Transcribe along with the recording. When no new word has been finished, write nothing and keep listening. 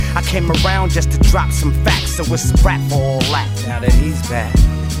I came around just to drop some facts, so it's a rap for all that. Now that he's back.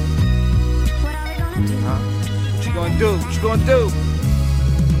 What you gonna do? What you gonna do?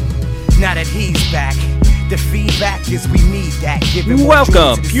 Now that he's back, the feedback is we need that.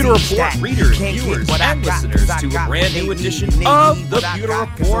 Welcome, Pewter Report readers, viewers, and listeners to a brand new edition of the Pewter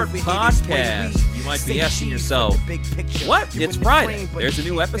Report podcast. You might be asking yourself, what? It's Friday. There's a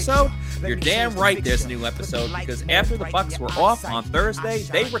new episode? You're damn right there's a new episode, because after the Bucks were off on Thursday,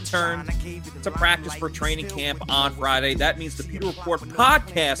 they returned to practice for training camp on Friday. That means the Pewter Report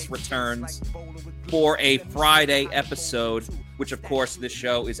podcast returns for a Friday episode, which, of course, this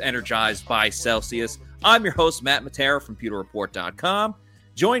show is energized by Celsius. I'm your host, Matt Matera from PewterReport.com.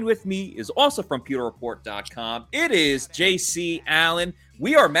 Joined with me is also from PewterReport.com. It is JC Allen.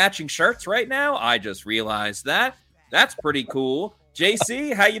 We are matching shirts right now. I just realized that. That's pretty cool.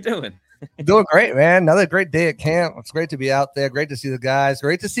 JC, how you doing? Doing great, man. Another great day at camp. It's great to be out there. Great to see the guys.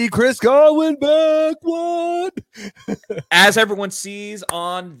 Great to see Chris Godwin back. What? As everyone sees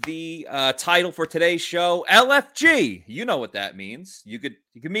on the title for today's show, LFG. You know what that means. You could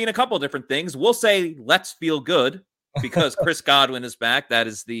mean a couple of different things. We'll say let's feel good because Chris Godwin is back. That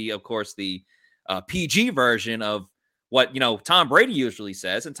is of course, the PG version of what Tom Brady usually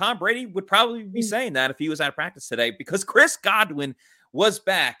says, and Tom Brady would probably be saying that if he was at practice today, because Chris Godwin was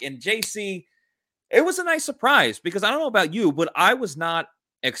back. And JC, it was a nice surprise, because I don't know about you, but I was not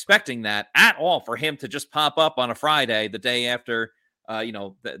expecting that at all, for him to just pop up on a Friday, the day after,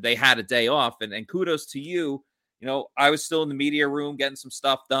 they had a day off. And kudos to you. I was still in the media room getting some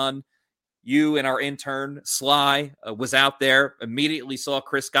stuff done. You and our intern, Sly, was out there, immediately saw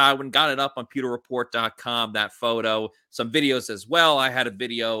Chris Godwin, got it up on PewterReport.com, that photo, some videos as well. I had a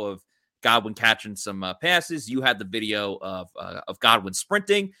video of Godwin catching some passes. You had the video of Godwin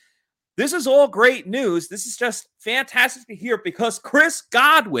sprinting. This is all great news. This is just fantastic to hear, because Chris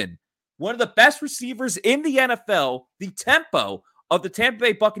Godwin, one of the best receivers in the NFL, the tempo of the Tampa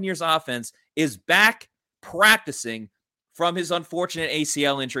Bay Buccaneers offense, is back practicing from his unfortunate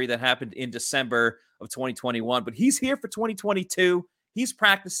ACL injury that happened in December of 2021. But he's here for 2022. He's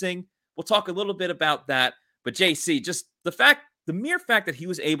practicing. We'll talk a little bit about that. But JC, just the mere fact that he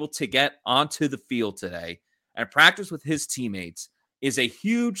was able to get onto the field today and practice with his teammates is a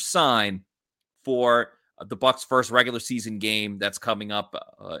huge sign for the Bucs' first regular season game that's coming up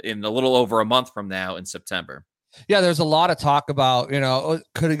in a little over a month from now in September. Yeah, there's a lot of talk about,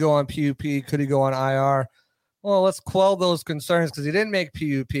 could he go on PUP? Could he go on IR? Well, let's quell those concerns, because he didn't make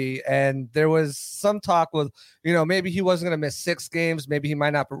PUP, and there was some talk with, maybe he wasn't going to miss 6 games. Maybe he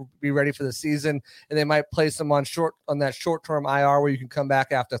might not be ready for the season, and they might place him on that short-term IR where you can come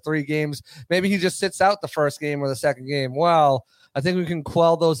back after 3 games. Maybe he just sits out the first game or the second game. Well, I think we can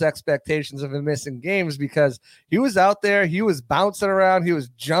quell those expectations of him missing games, because he was out there. He was bouncing around. He was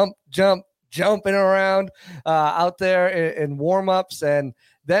jumping around out there in warm-ups. And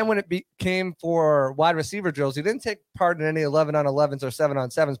then when it came for wide receiver drills, he didn't take part in any 11-on-11s or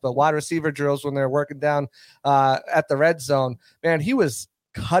 7-on-7s, but wide receiver drills when they're working down at the red zone. Man, he was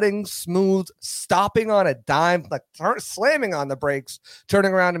cutting smooth, stopping on a dime, like slamming on the brakes,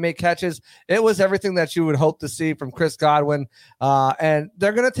 turning around to make catches. It was everything that you would hope to see from Chris Godwin. And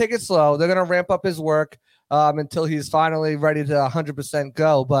they're going to take it slow. They're going to ramp up his work until he's finally ready to 100%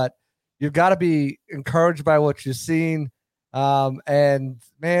 go. But you've got to be encouraged by what you've seen. And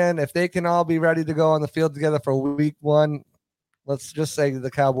man, if they can all be ready to go on the field together for week 1, let's just say the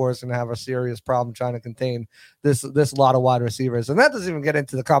Cowboys are going to have a serious problem trying to contain this lot of wide receivers. And that doesn't even get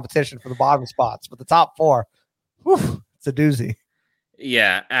into the competition for the bottom spots, but the top 4, whew, it's a doozy.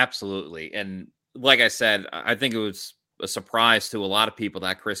 Yeah, absolutely. And like I said, I think it was a surprise to a lot of people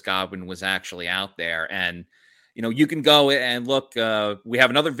that Chris Godwin was actually out there. And you can go and look. We have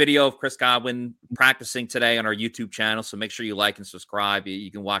another video of Chris Godwin practicing today on our YouTube channel, so make sure you like and subscribe.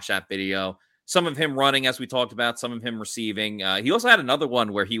 You can watch that video. Some of him running, as we talked about, some of him receiving. He also had another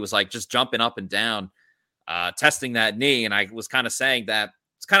one where he was like just jumping up and down, testing that knee. And I was kind of saying that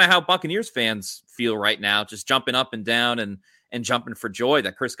it's kind of how Buccaneers fans feel right now, just jumping up and down and jumping for joy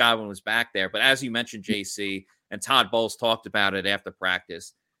that Chris Godwin was back there. But as you mentioned, JC, and Todd Bowles talked about it after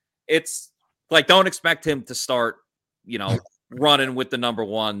practice, it's like, don't expect him to start, running with the number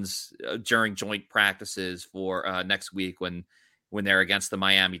ones during joint practices for next week when they're against the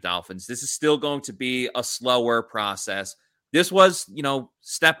Miami Dolphins. This is still going to be a slower process. This was,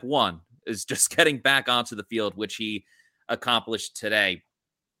 step 1 is just getting back onto the field, which he accomplished today.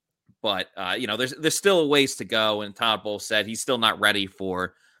 But, there's still a ways to go. And Todd Bowles said he's still not ready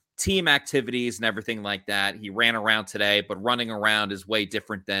for team activities and everything like that. He ran around today, but running around is way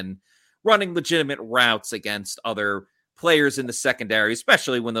different than running legitimate routes against other players in the secondary,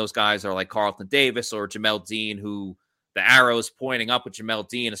 especially when those guys are like Carlton Davis or Jamel Dean, who the arrow's pointing up with Jamel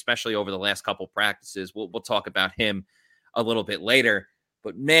Dean, especially over the last couple practices. We'll talk about him a little bit later.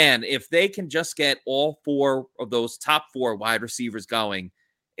 But man, if they can just get all four of those top four wide receivers going,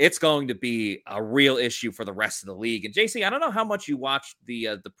 it's going to be a real issue for the rest of the league. And JC, I don't know how much you watched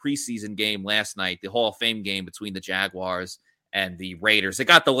the preseason game last night, the Hall of Fame game between the Jaguars and the Raiders. It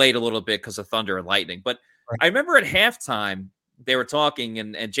got delayed a little bit because of thunder and lightning. But I remember at halftime, they were talking,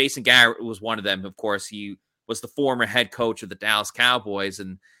 and Jason Garrett was one of them. Of course, he was the former head coach of the Dallas Cowboys.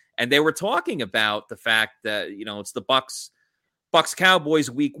 And they were talking about the fact that, it's the Bucks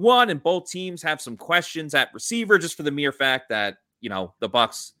Cowboys week 1, and both teams have some questions at receiver just for the mere fact that, the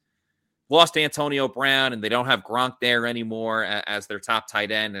Bucks lost Antonio Brown and they don't have Gronk there anymore as their top tight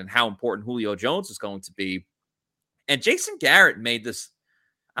end, and how important Julio Jones is going to be. And Jason Garrett made this,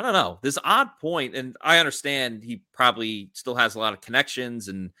 this odd point. And I understand he probably still has a lot of connections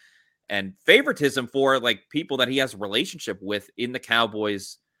and favoritism for like people that he has a relationship with in the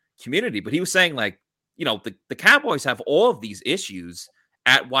Cowboys community. But he was saying the Cowboys have all of these issues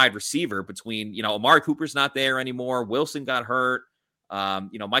at wide receiver between, Amari Cooper's not there anymore. Wilson got hurt.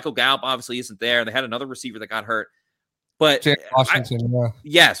 Michael Gallup obviously isn't there. They had another receiver that got hurt. But Washington,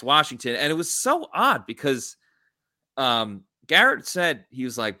 yes, Washington. And it was so odd because Garrett said, he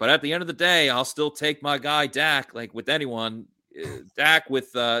was like, but at the end of the day, I'll still take my guy Dak, like with anyone. Dak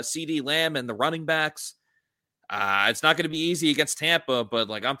with CeeDee Lamb and the running backs. It's not going to be easy against Tampa, but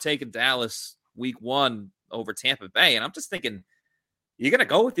like I'm taking Dallas week 1 over Tampa Bay. And I'm just thinking, you're going to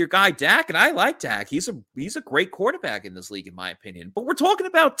go with your guy Dak? And I like Dak. He's a great quarterback in this league, in my opinion. But we're talking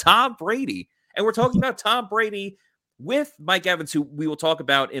about Tom Brady. And we're talking about Tom Brady with Mike Evans, who we will talk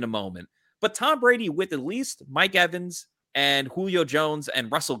about in a moment. But Tom Brady with at least Mike Evans and Julio Jones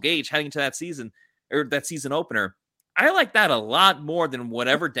and Russell Gage heading into that season, or that season opener. I like that a lot more than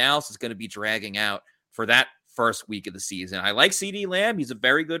whatever Dallas is going to be dragging out for that first week of the season. I like CeeDee Lamb. He's a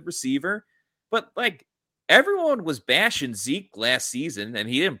very good receiver. But like, everyone was bashing Zeke last season, and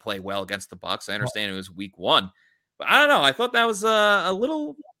he didn't play well against the Bucs. I understand it was week 1. But I don't know. I thought that was a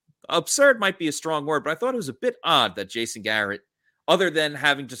little absurd, might be a strong word, but I thought it was a bit odd that Jason Garrett, other than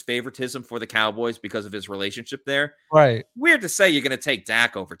having just favoritism for the Cowboys because of his relationship there. Right. Weird to say you're going to take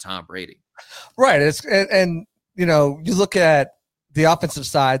Dak over Tom Brady. Right. And you look at the offensive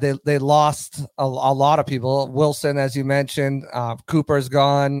side, they lost a lot of people. Wilson, as you mentioned, Cooper's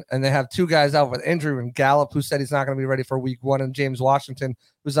gone, and they have 2 guys out with injury, and Gallup, who said he's not going to be ready for week 1, and James Washington,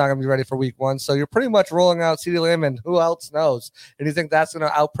 who's not going to be ready for week 1. So you're pretty much rolling out CeeDee Lamb, and who else knows? And you think that's going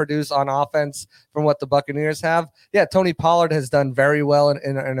to outproduce on offense from what the Buccaneers have? Yeah, Tony Pollard has done very well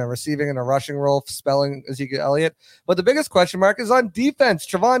in a receiving and a rushing role, spelling Ezekiel Elliott. But the biggest question mark is on defense.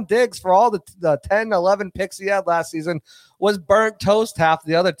 Trevon Diggs, for all the 10, 11 picks he had last season, was burnt toast half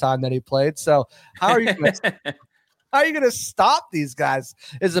the other time that he played. So how are you going to stop these guys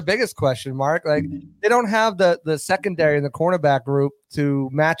is the biggest question mark. Like, they don't have the secondary and the cornerback group to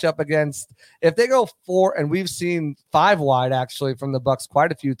match up against. If they go 4, and we've seen 5 wide actually from the Bucs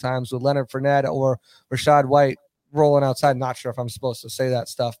quite a few times with Leonard Fournette or Rachaad White rolling outside. Not sure if I'm supposed to say that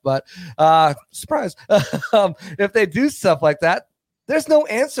stuff, but surprise. If they do stuff like that, there's no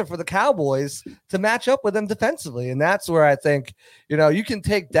answer for the Cowboys to match up with them defensively. And that's where I think, you can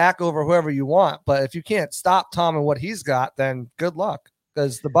take Dak over whoever you want, but if you can't stop Tom and what he's got, then good luck,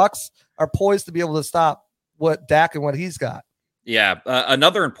 because the Bucs are poised to be able to stop what Dak and what he's got. Yeah.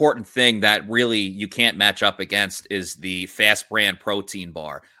 Another important thing that really you can't match up against is the Fast Brand protein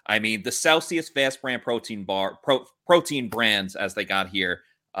bar. I mean, the Celsius Fast Brand protein bar, protein brands as they got here,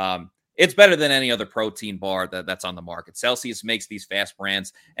 it's better than any other protein bar that's on the market. Celsius makes these Fast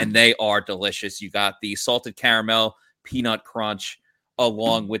Brands, and they are delicious. You got the salted caramel peanut crunch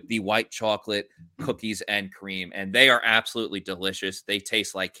along with the white chocolate cookies and cream, and they are absolutely delicious. They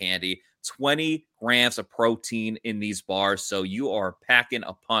taste like candy. 20 grams of protein in these bars, so you are packing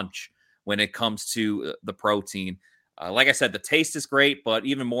a punch when it comes to the protein. Like I said, the taste is great, but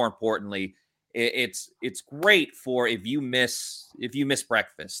even more importantly, it's great for if you miss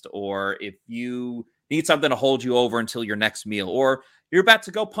breakfast, or if you need something to hold you over until your next meal, or you're about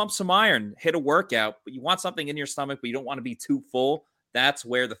to go pump some iron, hit a workout, but you want something in your stomach, but you don't want to be too full. That's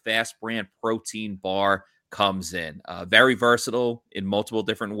where the Fast Brand protein bar comes in. Very versatile in multiple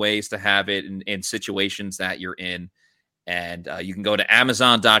different ways to have it in situations that you're in. And you can go to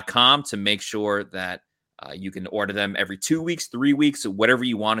Amazon.com to make sure that you can order them every 2 weeks, 3 weeks, whatever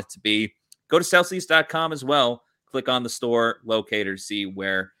you want it to be. Go to Celsius.com as well. Click on the store locator to see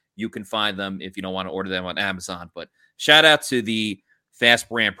where you can find them if you don't want to order them on Amazon. But shout out to the Fast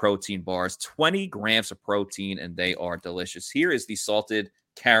Brand protein bars, 20 grams of protein, and they are delicious. Here is the salted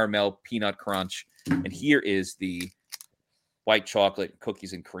caramel peanut crunch, and here is the white chocolate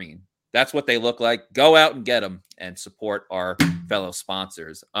cookies and cream. That's what they look like. Go out and get them and support our fellow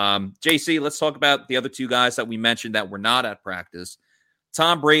sponsors. JC, let's talk about the other two guys that we mentioned that were not at practice.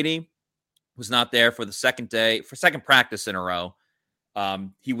 Tom Brady was not there for the second practice in a row.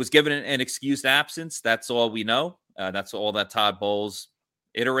 He was given an excused absence. That's all we know. That's all that Todd Bowles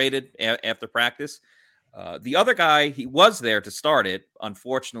iterated after practice. The other guy, he was there to start it.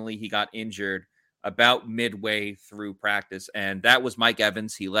 Unfortunately, he got injured about midway through practice, and that was Mike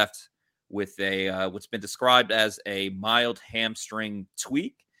Evans. He left with a what's been described as a mild hamstring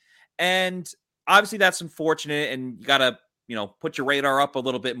tweak, and obviously that's unfortunate. And you gotta, put your radar up a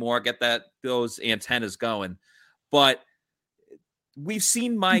little bit more, get those antennas going. But we've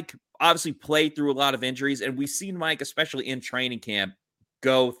seen Mike obviously play through a lot of injuries, and we've seen Mike, especially in training camp,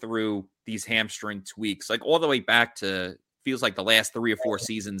 go through these hamstring tweaks, like all the way back to feels like the last 3 or 4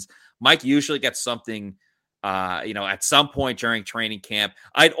 seasons. Mike usually gets something, at some point during training camp.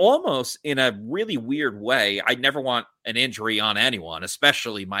 I'd almost, in a really weird way, I'd never want an injury on anyone,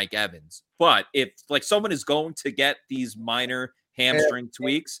 especially Mike Evans. But if like someone is going to get these minor hamstring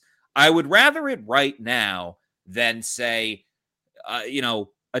tweaks, I would rather it right now than say,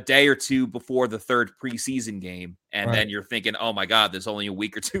 a day or two before the third preseason game. And then you're thinking, oh my God, there's only a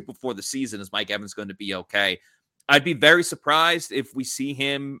week or two before the season. Is Mike Evans going to be okay? I'd be very surprised if we see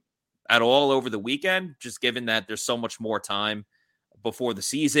him at all over the weekend, just given that there's so much more time before the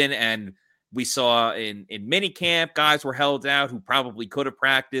season. And we saw in mini camp, guys were held out who probably could have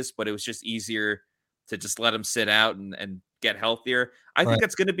practiced, but it was just easier to just let him sit out and get healthier. I think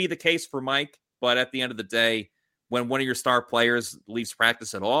that's going to be the case for Mike. But at the end of the day, when one of your star players leaves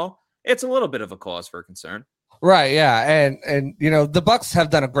practice at all, it's a little bit of a cause for concern. Right. Yeah. And the Bucs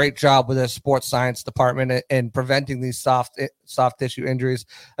have done a great job with their sports science department in preventing these soft tissue injuries.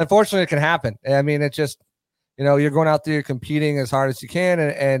 Unfortunately, it can happen. I mean, it just, you're going out there, you're competing as hard as you can.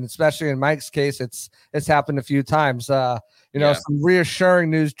 And especially in Mike's case, it's happened a few times. Some reassuring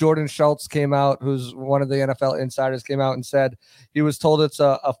news. Jordan Schultz came out, who's one of the NFL insiders, came out and said he was told it's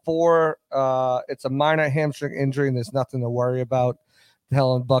it's a minor hamstring injury and there's nothing to worry about.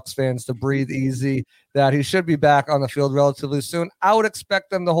 Telling Bucs fans to breathe easy, that he should be back on the field relatively soon. I would expect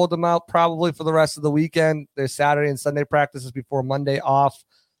them to hold him out probably for the rest of the weekend. There's Saturday and Sunday practices before Monday off.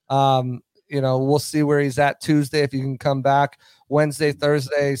 We'll see where he's at Tuesday if he can come back. Wednesday,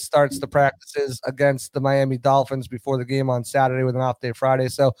 Thursday starts the practices against the Miami Dolphins before the game on Saturday with an off day Friday.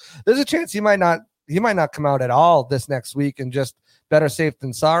 So there's a chance he might not come out at all this next week, and just better safe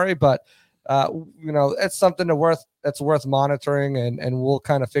than sorry. But it's something that's worth monitoring, and we'll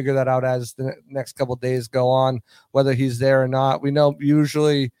kind of figure that out as the next couple of days go on, whether he's there or not. We know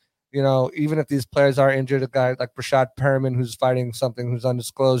usually, even if these players are injured, a guy like Brashad Perriman who's fighting something who's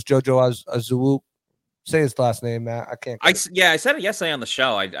undisclosed, Jojo Azuwu, say his last name, Matt. I can't. I said it yesterday on the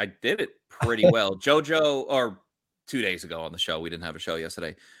show. I did it pretty well. Jojo, or 2 days ago on the show. We didn't have a show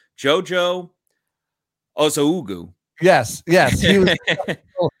yesterday. Jojo Ozougwu. Yes. He was.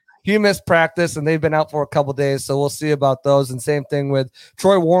 He missed practice, and they've been out for a couple days, so we'll see about those. And same thing with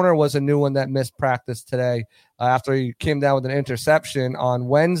Troy Warner was a new one that missed practice today after he came down with an interception on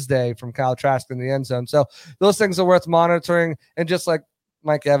Wednesday from Kyle Trask in the end zone. So those things are worth monitoring. And just like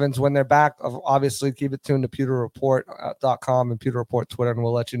Mike Evans, when they're back, obviously keep it tuned to PewterReport.com and Pewter Report Twitter, and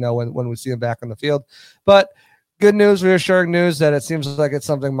we'll let you know when we see him back on the field. But good news, reassuring news that it seems like it's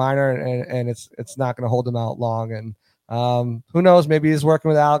something minor, and it's not going to hold him out long. And who knows? Maybe he's working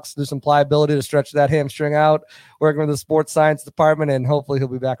with Alex to do some pliability to stretch that hamstring out, working with the sports science department, and hopefully he'll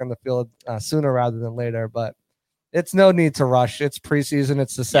be back on the field sooner rather than later. But it's no need to rush. It's preseason.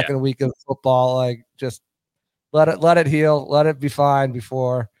 It's the second week of football. Like, just let it heal. Let it be fine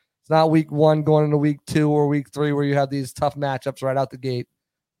before it's not week 1 going into week 2 or week 3 where you have these tough matchups right out the gate.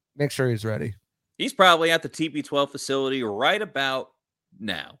 Make sure he's ready. He's probably at the TB12 facility right about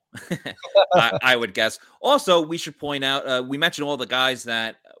now, I would guess. Also, we should point out, we mentioned all the guys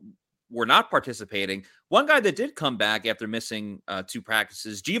that were not participating. One guy that did come back after missing 2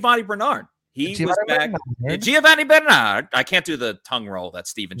 practices, Giovanni Bernard. He was back. Giovanni Bernard. I can't do the tongue roll that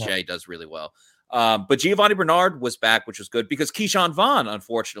Stephen Shea does really well. But Giovanni Bernard was back, which was good because Keyshawn Vaughn,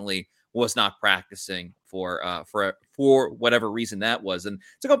 unfortunately, was not practicing for whatever reason that was. And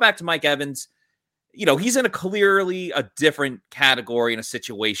to go back to Mike Evans, he's in clearly a different category in a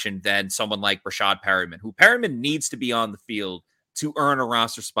situation than someone like Brashad Perriman, who Perriman needs to be on the field to earn a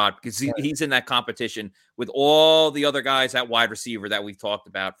roster spot because he's in that competition with all the other guys at wide receiver that we've talked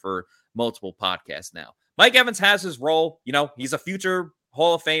about for multiple podcasts now. Mike Evans has his role. He's a future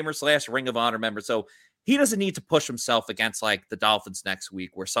Hall of Famer / Ring of Honor member. So he doesn't need to push himself against like the Dolphins next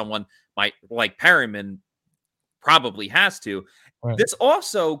week where someone might like Perriman probably has to. Right. This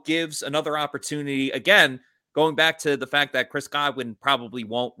also gives another opportunity, again, going back to the fact that Chris Godwin probably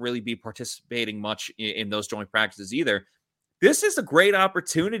won't really be participating much in those joint practices either. This is a great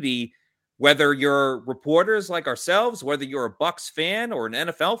opportunity, whether you're reporters like ourselves, whether you're a Bucs fan or an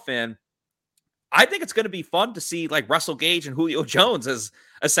NFL fan. I think it's going to be fun to see like Russell Gage and Julio Jones as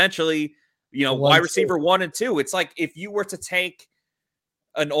essentially, wide receiver 1 and 2. It's like if you were to take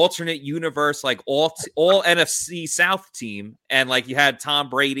an alternate universe, like all NFC South team, and like you had Tom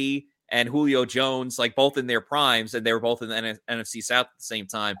Brady and Julio Jones, like both in their primes, and they were both in the NFC South at the same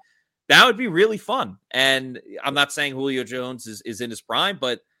time. That would be really fun. And I'm not saying Julio Jones is in his prime,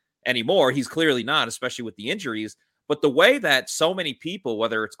 but anymore, he's clearly not, especially with the injuries. But the way that so many people,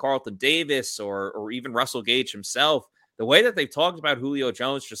 whether it's Carlton Davis or even Russell Gage himself, the way that they've talked about Julio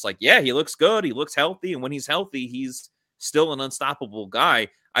Jones, just like, yeah, he looks good, he looks healthy, and when he's healthy, he's still an unstoppable guy.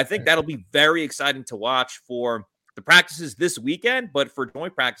 I think that'll be very exciting to watch for the practices this weekend, but for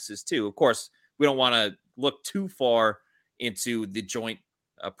joint practices too. Of course, we don't want to look too far into the joint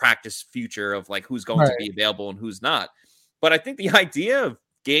practice future of like who's going to be available and who's not. But I think the idea of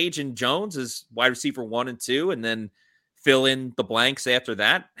Gage and Jones as wide receiver 1 and 2, and then fill in the blanks after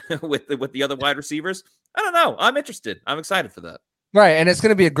that with the other wide receivers. I don't know. I'm interested. I'm excited for that. Right, and it's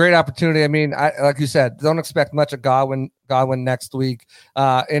going to be a great opportunity. I mean, like you said, don't expect much of Godwin next week.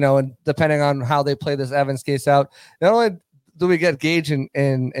 And depending on how they play this Evans case out, not only do we get Gage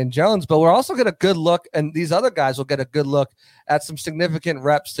and Jones, but we're also get a good look, and these other guys will get a good look at some significant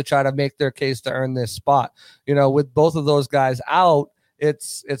reps to try to make their case to earn this spot. With both of those guys out,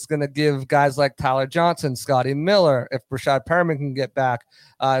 it's going to give guys like Tyler Johnson, Scotty Miller, if Rashad Perriman can get back,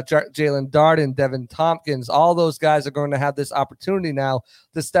 Jalen Darden, Devin Tompkins, all those guys are going to have this opportunity now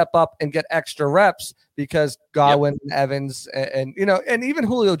to step up and get extra reps because Godwin, Evans, and even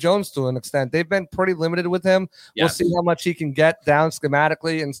Julio Jones to an extent, they've been pretty limited with him. Yes. We'll see how much he can get down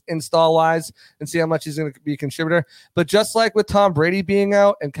schematically and install-wise and see how much he's going to be a contributor. But just like with Tom Brady being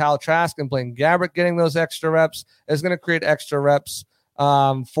out and Kyle Trask and Blaine Gabbert getting those extra reps, is going to create extra reps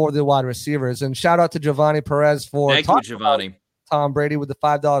for the wide receivers. And shout out to Giovanni Perez for thank you, Giovanni. Tom Brady with the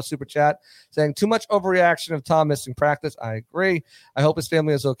 $5 super chat saying too much overreaction of Tom missing practice. I agree. I hope his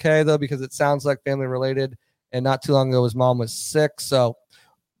family is okay though, because it sounds like family related, and not too long ago his mom was sick. So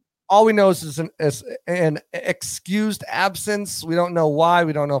all we know is an excused absence. We don't know why.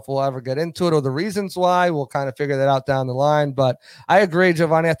 We don't know if we'll ever get into it or the reasons why. We'll kind of figure that out down the line. But I agree,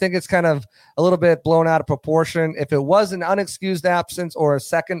 Giovanni. I think it's kind of a little bit blown out of proportion. If it was an unexcused absence or a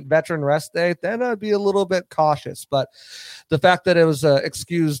second veteran rest day, then I'd be a little bit cautious. But the fact that it was an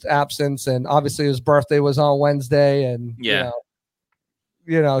excused absence, and obviously his birthday was on Wednesday, and the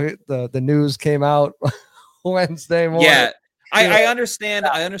news came out Wednesday morning. Yeah. I understand.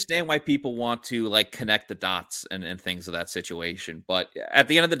 I understand why people want to like connect the dots and things of that situation. But at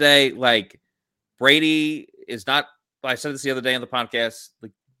the end of the day, like Brady is not, I said this the other day on the podcast,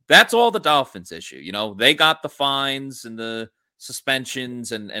 like that's all the Dolphins issue. They got the fines and the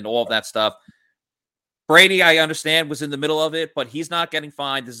suspensions and all of that stuff. Brady, I understand, was in the middle of it, but he's not getting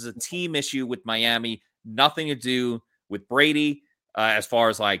fined. This is a team issue with Miami. Nothing to do with Brady as far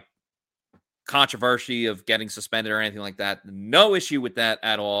as like controversy of getting suspended or anything like that. No issue with that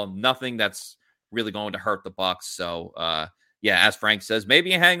at all. Nothing that's really going to hurt the Bucs. So as Frank says,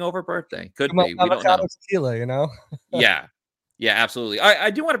 maybe a hangover birthday. Could be. We don't know. Tequila, Yeah, absolutely. I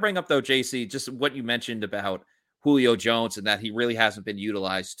do want to bring up though, JC, just what you mentioned about Julio Jones and that he really hasn't been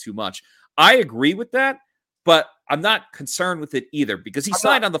utilized too much. I agree with that, but I'm not concerned with it either because he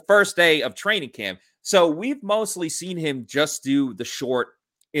signed on the first day of training camp. So we've mostly seen him just do the short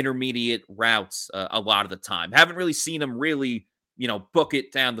intermediate routes a lot of the time. Haven't really seen him really, book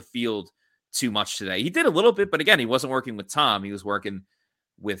it down the field too much today. He did a little bit, but again, he wasn't working with Tom. He was working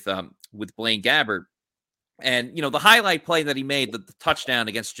with Blaine Gabbert. And, the highlight play that he made, the touchdown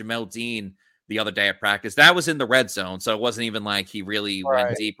against Jamel Dean the other day at practice, that was in the red zone. So it wasn't even like he really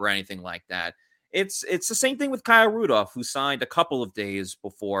went deep or anything like that. It's the same thing with Kyle Rudolph, who signed a couple of days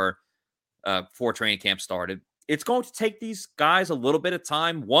before training camp started. It's going to take these guys a little bit of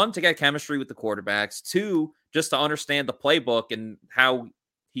time, one, to get chemistry with the quarterbacks, two, just to understand the playbook and how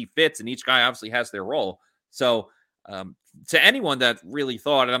he fits. And each guy obviously has their role. So to anyone that really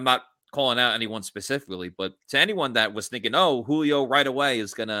thought, and I'm not calling out anyone specifically, but to anyone that was thinking, oh, Julio right away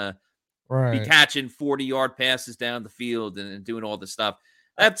is going to be catching 40-yard passes down the field and doing all this stuff,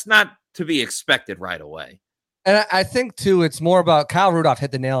 that's not to be expected right away. And I think, too, it's more about Kyle Rudolph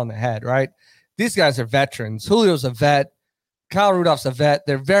hit the nail on the head, right? these guys are veterans. Julio's a vet. Kyle Rudolph's a vet.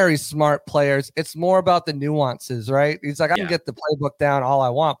 They're very smart players. It's more about the nuances, right? He's like, I can get the playbook down all I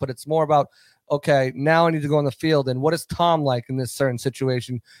want, but it's more about, okay, now I need to go on the field. And what is Tom like in this certain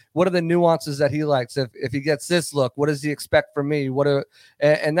situation? What are the nuances that he likes? If he gets this look, what does he expect from me?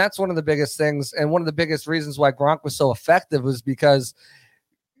 And that's one of the biggest things. And one of the biggest reasons why Gronk was so effective was because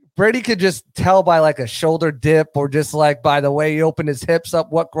Brady could just tell by like a shoulder dip or just like by the way he opened his hips up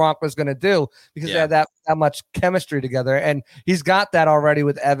what Gronk was going to do because they had that much chemistry together. And he's got that already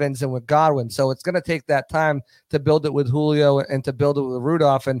with Evans and with Godwin. So it's going to take that time to build it with Julio and to build it with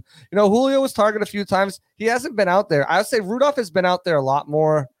Rudolph. And, Julio was targeted a few times. He hasn't been out there. I would say Rudolph has been out there a lot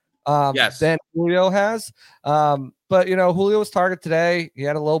more than Julio has. But, Julio was targeted today. He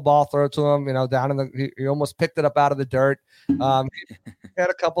had a low ball throw to him, down in he almost picked it up out of the dirt. He had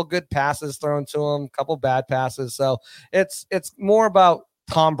a couple good passes thrown to him, a couple bad passes. So it's more about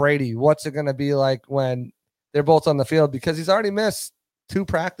Tom Brady. What's it going to be like when they're both on the field? Because he's already missed 2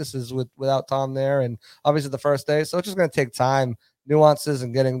 practices without Tom there. And obviously the first day. So it's just going to take time, nuances,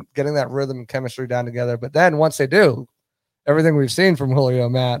 and getting that rhythm and chemistry down together. But then once they do, everything we've seen from Julio,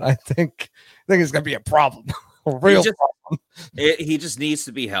 Matt, I think it's going to be a problem. Problem. He just needs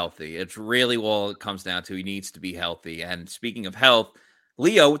to be healthy. It's really all it comes down to. He needs to be healthy. And speaking of health,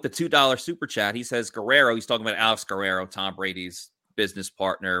 Leo with the $2 super chat, he says Guerrero, he's talking about Alex Guerrero, Tom Brady's business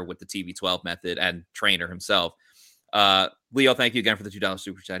partner with the TB12 method and trainer himself. Leo, thank you again for the $2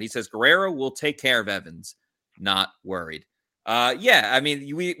 super chat. He says Guerrero will take care of Evans. Not worried. I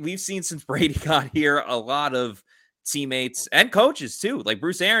mean, we've seen since Brady got here a lot of teammates and coaches too. Like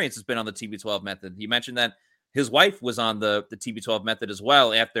Bruce Arians has been on the TB12 method. He mentioned that his wife was on the TB12 method as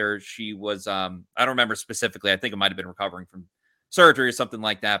well after she was, I don't remember specifically. I think it might have been recovering from surgery or something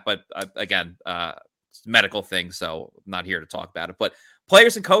like that. But again, it's a medical thing, so I'm not here to talk about it. But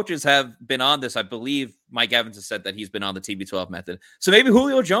players and coaches have been on this. I believe Mike Evans has said that he's been on the TB12 method. So maybe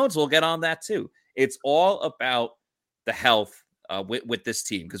Julio Jones will get on that too. It's all about the health with this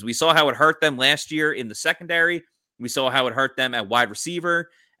team because we saw how it hurt them last year in the secondary. We saw how it hurt them at wide receiver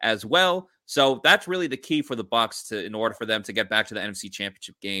as well. So that's really the key for the Bucs in order for them to get back to the NFC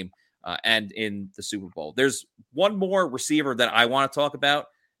Championship game and in the Super Bowl. There's one more receiver that I want to talk about,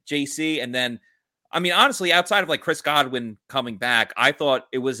 JC, and then, I mean, honestly, outside of like Chris Godwin coming back, I thought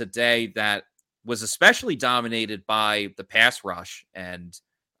it was a day that was especially dominated by the pass rush and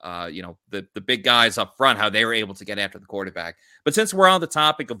the big guys up front, how they were able to get after the quarterback. But since we're on the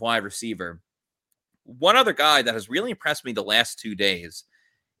topic of wide receiver, one other guy that has really impressed me the last 2 days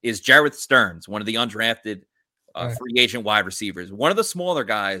is Jerreth Sterns, one of the undrafted free agent wide receivers, one of the smaller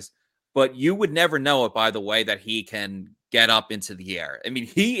guys, but you would never know it by the way that he can get up into the air. I mean,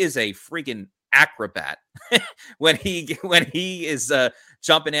 he is a freaking acrobat when he is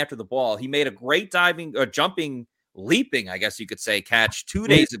jumping after the ball. He made a great leaping, I guess you could say, catch 2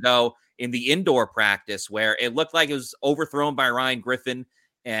 days ago in the indoor practice where it looked like it was overthrown by Ryan Griffin.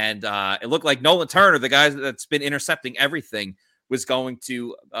 And it looked like Nolan Turner, the guy that's been intercepting everything, was going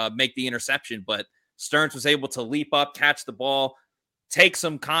to make the interception. But Sterns was able to leap up, catch the ball, take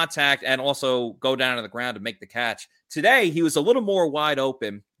some contact, and also go down to the ground to make the catch. Today, he was a little more wide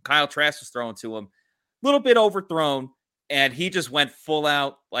open. Kyle Trask was throwing to him, a little bit overthrown, and he just went full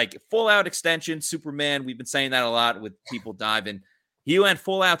out extension, Superman. We've been saying that a lot with people diving. He went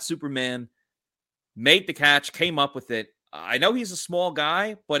full out Superman, made the catch, came up with it. I know he's a small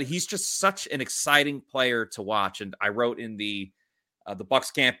guy, but he's just such an exciting player to watch. And I wrote in the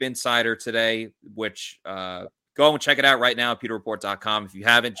Bucs Camp Insider today, which go and check it out right now at PeterReport.com. If you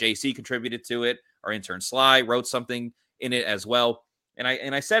haven't, JC contributed to it. Our intern Sly wrote something in it as well. And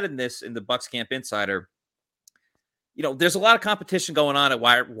I said in the Bucs Camp Insider, there's a lot of competition going on at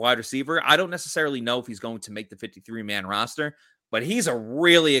wide receiver. I don't necessarily know if he's going to make the 53-man roster, but he's a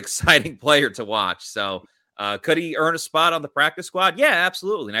really exciting player to watch. So could he earn a spot on the practice squad? Yeah,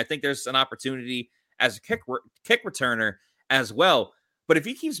 absolutely. And I think there's an opportunity as a kick returner as well. But if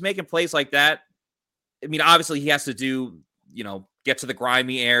he keeps making plays like that, I mean, obviously he has to get to the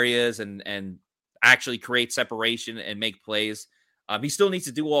grimy areas and actually create separation and make plays. He still needs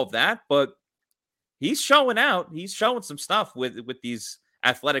to do all of that, but he's showing out. He's showing some stuff with these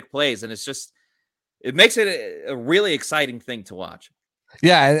athletic plays, and it makes it a really exciting thing to watch.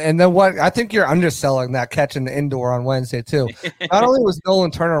 Yeah, and then what I think you're underselling that catch in the indoor on Wednesday too. Not only was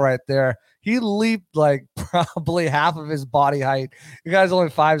Nolan Turner right there, he leaped like probably half of his body height. The guy's only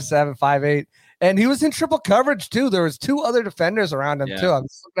 5'7", 5'8", and he was in triple coverage too. There was 2 other defenders around him too. I'm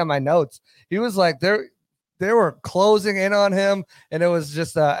just looking at my notes. He was like they were closing in on him, and it was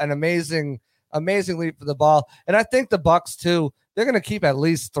just an amazing amazing leap for the ball. And I think the Bucs too, they're going to keep at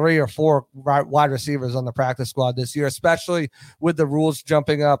least 3 or 4 wide receivers on the practice squad this year, especially with the rules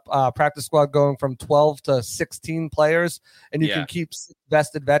jumping up, practice squad going from 12 to 16 players, and you can keep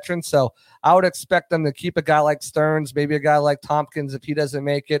vested veterans. So I would expect them to keep a guy like Stearns, maybe a guy like Tompkins if he doesn't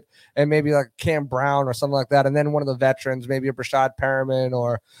make it, and maybe like Cam Brown or something like that. And then one of the veterans, maybe a Brashad Perriman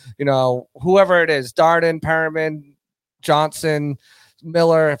or, whoever it is, Darden, Perriman, Johnson,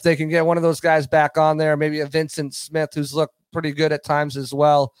 Miller, if they can get one of those guys back on there, maybe a Vincent Smith who's looked pretty good at times as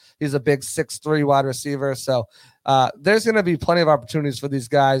well. He's a big 6'3" wide receiver. So there's going to be plenty of opportunities for these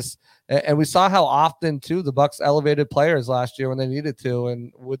guys. And we saw how often, too, the Bucs elevated players last year when they needed to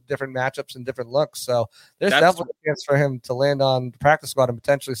and with different matchups and different looks. So there's definitely a chance for him to land on the practice squad and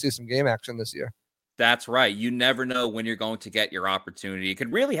potentially see some game action this year. That's right. You never know when you're going to get your opportunity. It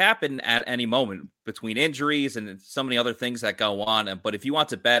could really happen at any moment between injuries and so many other things that go on. But if you want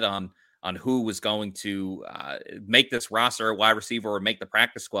to bet on who was going to make this roster a wide receiver or make the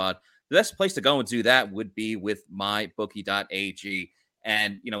practice squad, the best place to go and do that would be with mybookie.ag.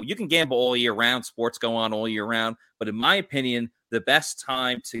 And, you can gamble all year round. Sports go on all year round. But in my opinion, the best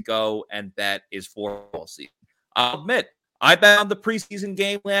time to go and bet is football season. I'll admit, I bet on the preseason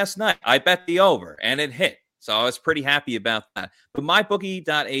game last night. I bet the over, and it hit. So I was pretty happy about that. But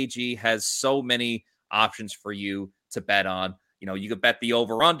mybookie.ag has so many options for you to bet on. You could bet the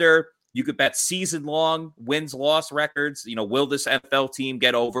over-under. You could bet season-long wins-loss records. Will this NFL team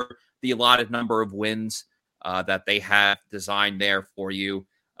get over the allotted number of wins that they have designed there for you?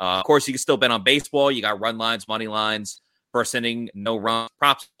 Of course, you can still bet on baseball. You got run lines, money lines, first inning, no run,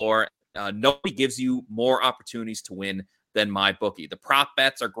 props floor. Nobody gives you more opportunities to win than MyBookie. The prop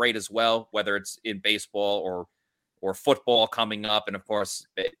bets are great as well, whether it's in baseball or football coming up, and of course,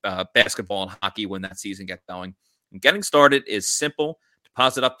 basketball and hockey when that season gets going. And getting started is simple.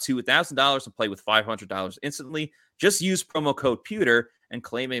 Deposit up to $1,000 and play with $500 instantly. Just use promo code PEWTER and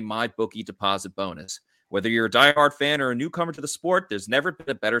claim a MyBookie deposit bonus. Whether you're a diehard fan or a newcomer to the sport, there's never been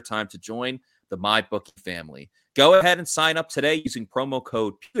a better time to join the MyBookie family. Go ahead and sign up today using promo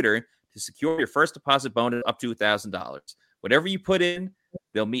code PEWTER to secure your first deposit bonus up to $1,000. Whatever you put in,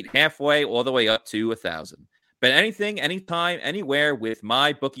 they'll meet halfway all the way up to $1,000. Bet anything, anytime, anywhere with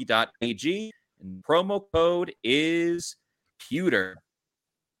mybookie.ag, and promo code is PEWTER.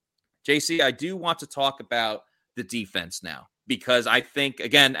 JC, I do want to talk about the defense now because I think,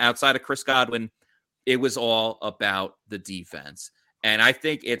 again, outside of Chris Godwin, it was all about the defense. And I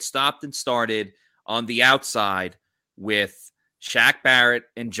think it stopped and started on the outside with Shaq Barrett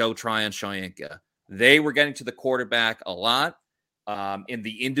and Joe Tryon-Shoyinka. They were getting to the quarterback a lot. In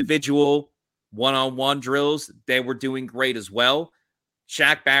the individual one-on-one drills, they were doing great as well.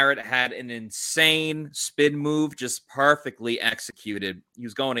 Shaq Barrett had an insane spin move, just perfectly executed. He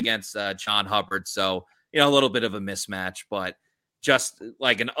was going against John Hubbard, so a little bit of a mismatch, but just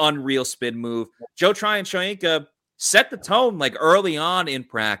like an unreal spin move. Joe Tryon-Shoyinka set the tone like early on in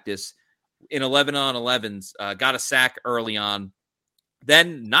practice in 11-on-11s, got a sack early on.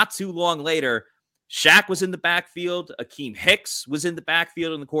 Then not too long later, Shaq was in the backfield. Akeem Hicks was in the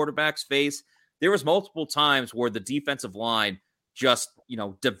backfield in the quarterback's face. There was multiple times where the defensive line just,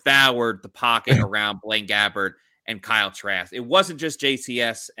 devoured the pocket around Blaine Gabbert and Kyle Trask. It wasn't just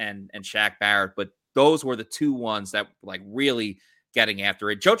JCS and Shaq Barrett, but those were the two ones that were like really getting after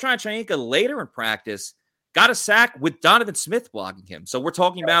it. Joe Tryon-Shoyinka later in practice got a sack with Donovan Smith blocking him. So we're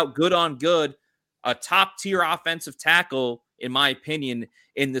talking about good on good, a top tier offensive tackle, in my opinion,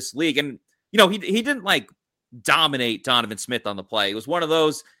 in this league. And, he didn't like dominate Donovan Smith on the play. It was one of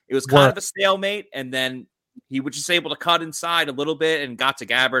those, it was kind of a stalemate. And then he was just able to cut inside a little bit and got to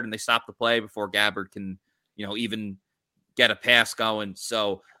Gabbert, and they stopped the play before Gabbert can, even get a pass going.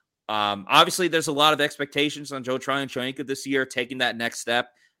 So obviously there's a lot of expectations on Joe Tryon-Shoyinka this year, taking that next step.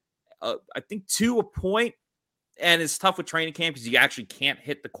 I think to a point, and it's tough with training camp because you actually can't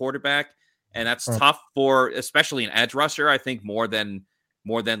hit the quarterback. And that's tough for, especially an edge rusher, I think more than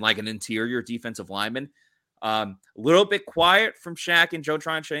like an interior defensive lineman. A little bit quiet from Shaq and Joe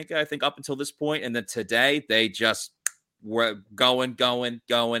Tryon-Shoyinka, I think, up until this point. And then today, they just were going,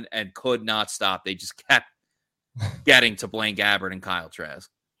 and could not stop. They just kept getting to Blaine Gabbert and Kyle Trask.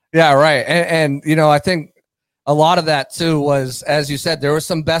 Yeah, right. And I think a lot of that, too, was, as you said, there was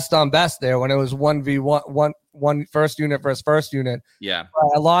some best on best there when it was 1v1, one first unit versus first unit. Yeah.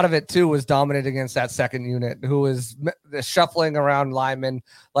 A lot of it, too, was dominated against that second unit, who was shuffling around linemen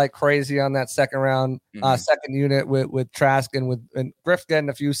like crazy on that second round, second unit with Trask and Griff getting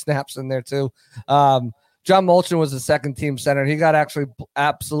a few snaps in there, too. John Molchen was the second team center. He got actually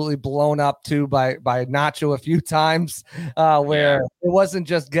absolutely blown up too by Nacho a few times, where it wasn't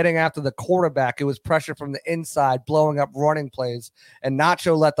just getting after the quarterback. It was pressure from the inside, blowing up running plays. And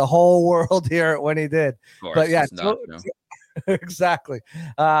Nacho let the whole world hear it when he did. But yeah, exactly.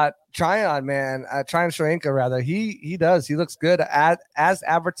 Tryon, man, Tryon Shoyinka, rather, he does. He looks good as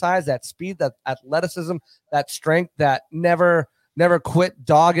advertised. That speed, that athleticism, that strength, that never quit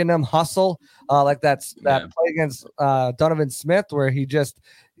dogging him hustle, like that play against Donovan Smith, where he just,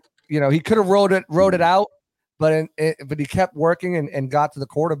 he could have rode it out, but he kept working and got to the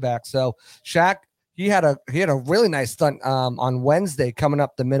quarterback. So Shaq, he had a really nice stunt on Wednesday coming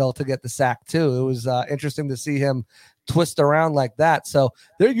up the middle to get the sack too. It was interesting to see him twist around like that. So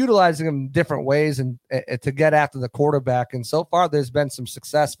they're utilizing him in different ways and to get after the quarterback. And so far there's been some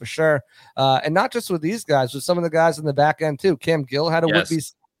success for sure. And not just with these guys, with some of the guys in the back end too. Cam Gill had a would-be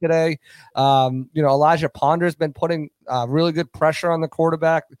today. Elijah Ponder's been putting really good pressure on the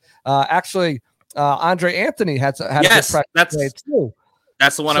quarterback. Actually, Andre Anthony had a good pressure today too.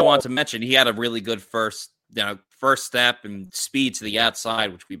 That's the one I wanted to mention. He had a really good first step and speed to the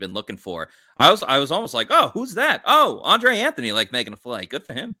outside, which we've been looking for. I was almost like, oh, who's that? Oh, Andre Anthony, like making a play. Good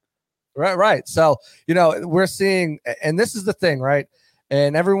for him. Right. So, we're seeing, and this is the thing, right?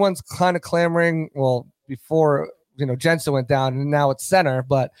 And everyone's kind of clamoring, well, before, Jensen went down and now it's center,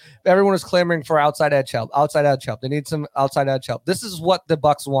 but everyone was clamoring for outside edge help. They need some outside edge help. This is what the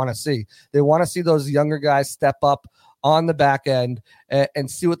Bucs want to see. They want to see those younger guys step up on the back end and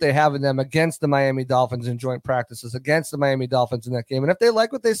see what they have in them against the Miami Dolphins in joint practices, against the Miami Dolphins in that game. And if they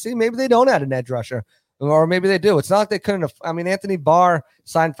like what they see, maybe they don't add an edge rusher, or maybe they do. It's not like they couldn't have. I mean, Anthony Barr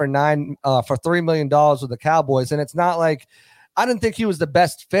signed for $3 million with the Cowboys, and it's not like I didn't think he was the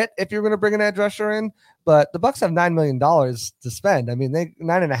best fit if you're going to bring an edge rusher in. But the Bucs have $9 million to spend. I mean, they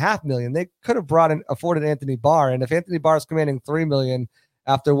 $9.5 million. They could have afforded Anthony Barr, and if Anthony Barr is commanding $3 million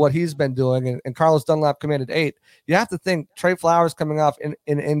after what he's been doing, and Carlos Dunlap commanded $8 million, you have to think Trey Flowers coming off in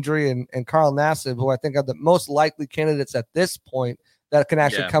injury and Carl Nassib, who I think are the most likely candidates at this point that can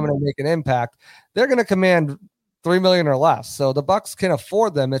actually come in and make an impact. They're going to command $3 million or less. So the Bucs can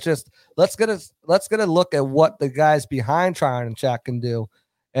afford them. It's just, let's get a look at what the guys behind Tryon and Shaq can do.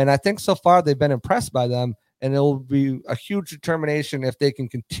 And I think so far they've been impressed by them. And it will be a huge determination if they can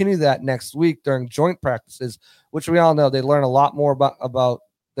continue that next week during joint practices, which we all know they learn a lot more about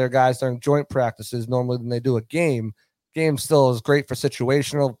their guys during joint practices normally than they do a game. Game still is great for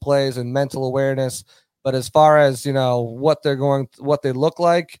situational plays and mental awareness, but as far as what they look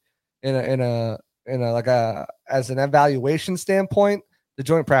like in a as an evaluation standpoint, the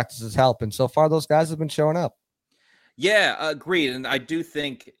joint practices help, and so far those guys have been showing up. Yeah, agreed. And I do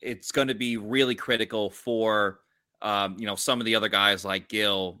think it's going to be really critical for, some of the other guys like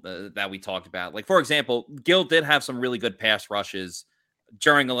Gill that we talked about. Like, for example, Gill did have some really good pass rushes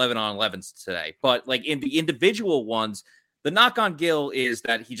during 11-on-11s today. But, like, in the individual ones, the knock on Gill is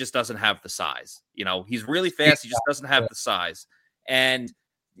that he just doesn't have the size. He's really fast. He just doesn't have the size. And,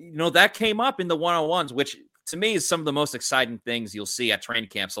 that came up in the one-on-ones, which to me is some of the most exciting things you'll see at training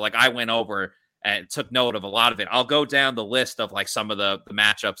camp. So, like, I went over and took note of a lot of it. I'll go down the list of like some of the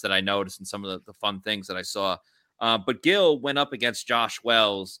matchups that I noticed and some of the fun things that I saw. But Gill went up against Josh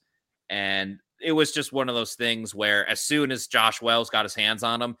Wells, and it was just one of those things where as soon as Josh Wells got his hands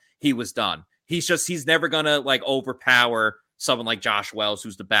on him, he was done. He's never going to like overpower someone like Josh Wells,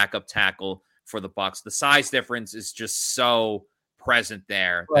 who's the backup tackle for the Bucs. The size difference is just so present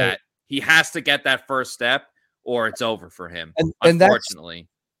there that he has to get that first step or it's over for him, unfortunately.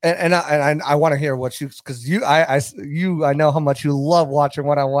 And I want to hear what because I know how much you love watching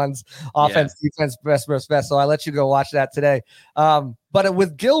one-on-ones, offense, defense, best versus best. So I let you go watch that today. But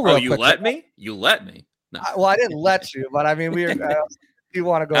with Gill, you quick, let me? You let me? No. I didn't let you, but I mean, you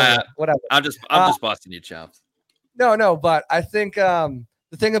want to go? Whatever. I'm just busting your chops. No, but I think the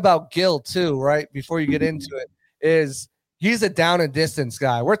thing about Gill too, right? Before you get into it, is he's a down and distance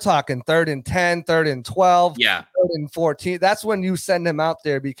guy. We're talking 3rd and 10, 3rd and 12, 3rd and 14. That's when you send him out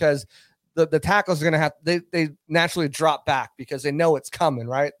there because the tackles are going to have they naturally drop back because they know it's coming,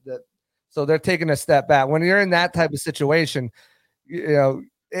 right? So they're taking a step back. When you're in that type of situation,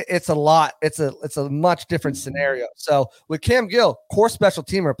 it's a lot. It's a much different scenario. So with Cam Gill, core special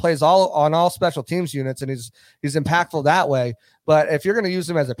teamer, plays on all special teams units, and he's impactful that way. But if you're going to use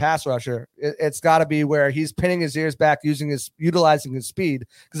him as a pass rusher, it's got to be where he's pinning his ears back, utilizing his speed.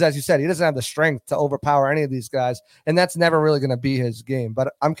 Because as you said, he doesn't have the strength to overpower any of these guys, and that's never really going to be his game.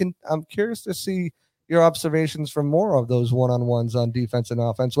 But I'm curious to see your observations from more of those one-on-ones on defense and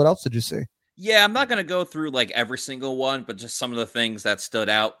offense. What else did you see? Yeah, I'm not going to go through like every single one, but just some of the things that stood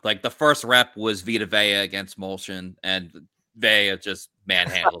out. Like the first rep was Vita Vea against Molson, and Vea just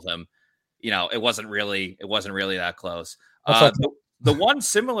manhandled him. It wasn't really that close. That's okay. The one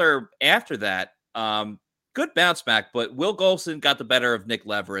similar after that, good bounce back, but Will Golston got the better of Nick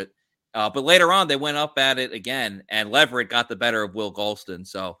Leverett. But later on, they went up at it again, and Leverett got the better of Will Golston.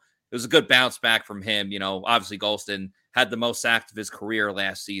 So it was a good bounce back from him. Obviously Golston had the most sacks of his career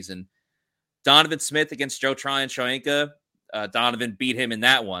last season. Donovan Smith against Joe Tryon-Shoyinka. Donovan beat him in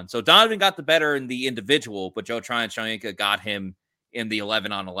that one. So Donovan got the better in the individual, but Joe Tryon-Shoyinka got him in the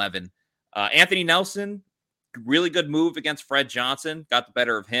 11-on-11. Anthony Nelson, really good move against Fred Johnson, got the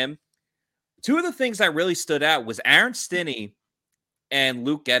better of him. Two of the things that really stood out was Aaron Stinney and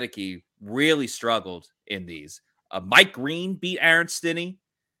Luke Gedeke really struggled in these. Mike Green beat Aaron Stinney.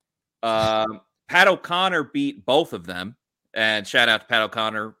 Pat O'Connor beat both of them. And shout out to Pat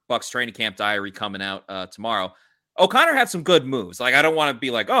O'Connor, Bucks training camp diary coming out tomorrow. O'Connor had some good moves. Like, I don't want to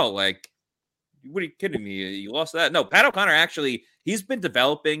be like, oh, like, what are you kidding me? You lost that? No, Pat O'Connor actually, he's been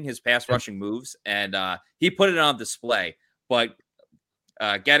developing his pass rushing moves, and he put it on display. But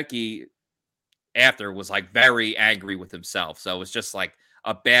Gedeke after was like very angry with himself. So it was just like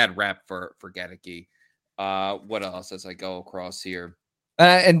a bad rep for Gedeke. What else as I go across here?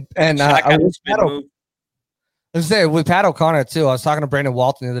 I was saying with Pat O'Connor too. I was talking to Brandon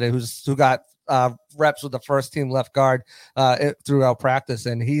Walton the other day, who got reps with the first team left guard throughout practice,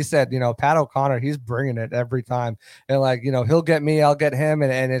 and he said, Pat O'Connor, he's bringing it every time, and like he'll get me, I'll get him,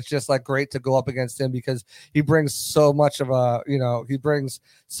 and it's just like great to go up against him because he brings so much of a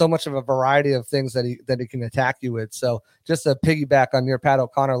variety of things that he can attack you with. So just to piggyback on your Pat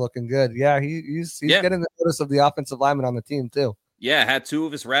O'Connor looking good, yeah, he's getting the notice of the offensive lineman on the team too. Yeah, had two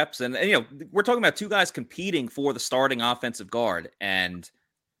of his reps. And we're talking about two guys competing for the starting offensive guard, and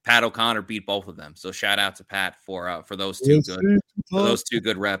Pat O'Connor beat both of them. So shout out to Pat for those two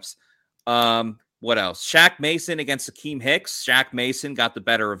good reps. What else? Shaq Mason against Akeem Hicks. Shaq Mason got the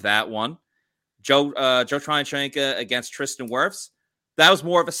better of that one. Joe Tryon-Shoyinka against Tristan Wirfs. That was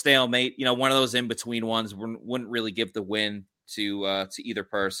more of a stalemate. One of those in between ones wouldn't really give the win to either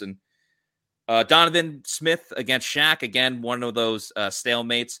person. Donovan Smith against Shaq, again, one of those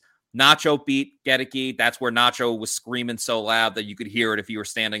stalemates. Nacho beat Gedeke. That's where Nacho was screaming so loud that you could hear it if you were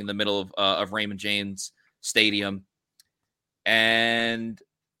standing in the middle of Raymond James Stadium. And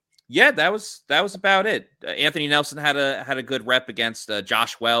yeah, that was about it. Anthony Nelson had a good rep against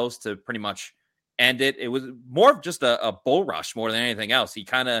Josh Wells to pretty much end it. It was more of just a bull rush more than anything else. He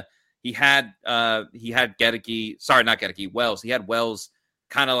had Gedeke, sorry, not Gedeke, Wells. He had Wells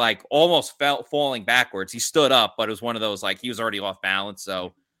kind of like almost falling backwards. He stood up, but it was one of those like he was already off balance,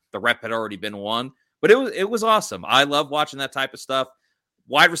 so the rep had already been won. But it was awesome. I love watching that type of stuff.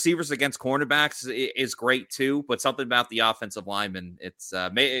 Wide receivers against cornerbacks is great too, but something about the offensive lineman, it's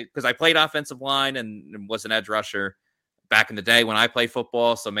because I played offensive line and was an edge rusher back in the day when I played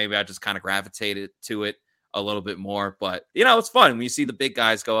football, so maybe I just kind of gravitated to it a little bit more. But it's fun when you see the big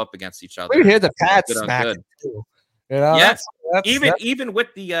guys go up against each other. We hear the pads smack too. Yes, even with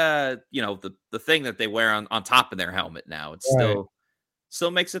the the thing that they wear on top of their helmet now, it's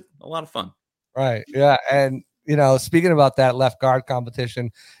still makes it a lot of fun. Right. Yeah. And speaking about that left guard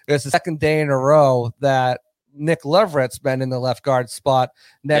competition, it's the second day in a row that Nick Leverett's been in the left guard spot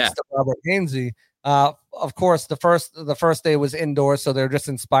next to Robert Hainsey. Of course, the first day was indoors, so they're just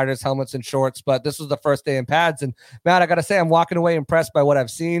in spiders, helmets, and shorts. But this was the first day in pads, and Matt, I gotta say, I'm walking away impressed by what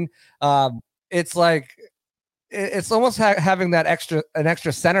I've seen. It's like it's almost having an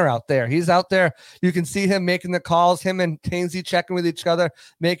extra center out there. He's out there. You can see him making the calls, him and Hainsey checking with each other,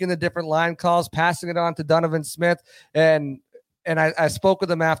 making the different line calls, passing it on to Donovan Smith. And I spoke with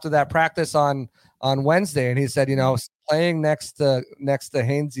him after that practice on Wednesday, and he said, playing next to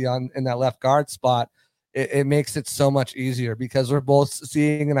Hainsey in that left guard spot, it makes it so much easier because we're both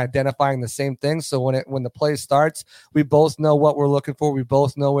seeing and identifying the same thing. So when the play starts, we both know what we're looking for. We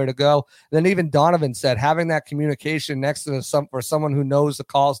both know where to go. And then even Donovan said having that communication next to for someone who knows the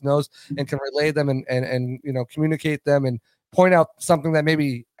calls, knows and can relay them and communicate them and point out something that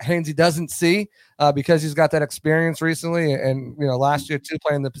maybe Hainsey doesn't see because he's got that experience recently and last year too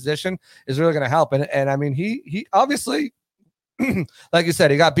playing the position is really going to help. And I mean he obviously like you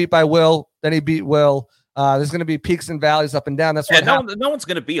said, he got beat by Will, then he beat Will. There's going to be peaks and valleys up and down. That's what no one's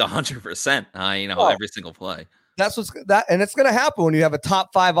going to be 100%. Every single play. That's and it's going to happen when you have a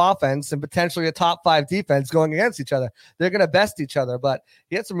top 5 offense and potentially a top 5 defense going against each other. They're going to best each other. But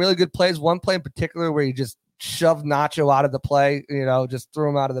he had some really good plays. One play in particular where he just shoved Nacho out of the play. Just threw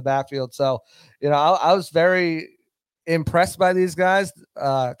him out of the backfield. So I was very impressed by these guys.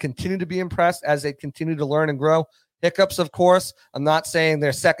 Continue to be impressed as they continue to learn and grow. Hiccups, of course. I'm not saying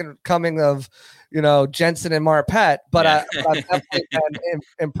they're second coming of, Jensen and Marpet, but I've definitely been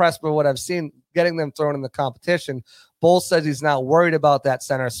impressed by what I've seen, getting them thrown in the competition. Bowles says he's not worried about that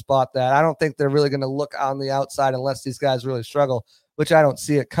center spot. That I don't think they're really going to look on the outside unless these guys really struggle, which I don't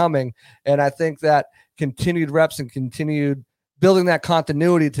see it coming. And I think that continued reps and continued building that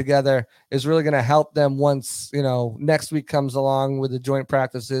continuity together is really going to help them once, next week comes along with the joint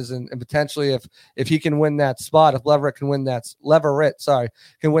practices and potentially if he can win that spot, if Leverett can win that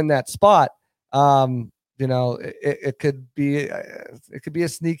spot, it could be a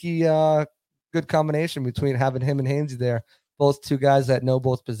sneaky, good combination between having him and Hainsey there, both two guys that know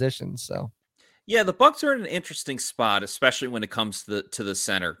both positions. So. Yeah, the Bucks are in an interesting spot, especially when it comes to the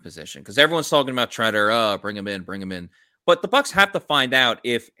center position, because everyone's talking about Treader, bring him in. But the Bucks have to find out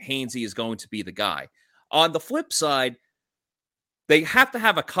if Hainsey is going to be the guy. On the flip side, they have to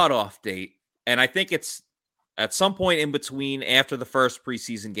have a cutoff date, and I think it's at some point in between after the first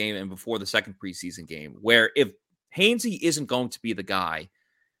preseason game and before the second preseason game, where if Hainsey isn't going to be the guy,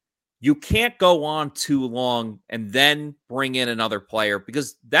 you can't go on too long and then bring in another player,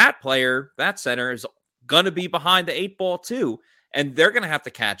 because that player, that center, is going to be behind the 8 ball too. And they're going to have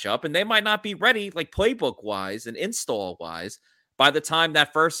to catch up, and they might not be ready, like playbook-wise and install-wise, by the time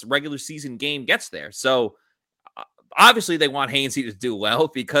that first regular season game gets there. So, obviously, they want Hainsey to do well,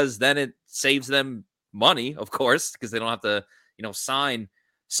 because then it saves them money, of course, because they don't have to, sign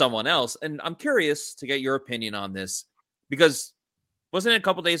someone else. And I'm curious to get your opinion on this, because wasn't it a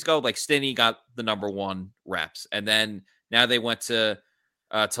couple days ago, like Stinney got the number 1 reps, and then now they went to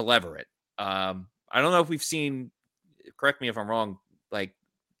Leverett. I don't know if we've seen. Correct me if I'm wrong. Like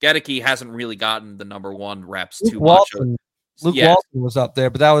Gedeke hasn't really gotten the number 1 reps too much. Luke Walton was up there,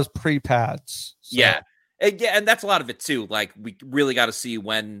 but that was pre-pads. So. Yeah, and that's a lot of it too. Like we really got to see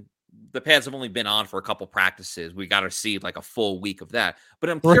when the pads have only been on for a couple practices. We got to see like a full week of that.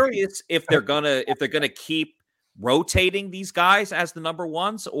 But I'm curious if they're gonna keep rotating these guys as the number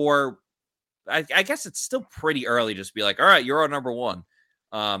 1s, or I guess it's still pretty early just to be like, all right, you're our number 1.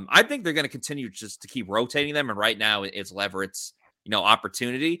 I think they're going to continue just to keep rotating them. And right now it's Leverett's,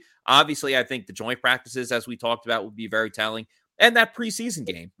 opportunity. Obviously, I think the joint practices, as we talked about, will be very telling. And that preseason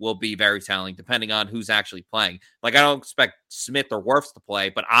game will be very telling, depending on who's actually playing. Like, I don't expect Smith or Wirfs to play,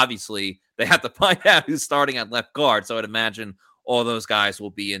 but obviously they have to find out who's starting at left guard. So I'd imagine all those guys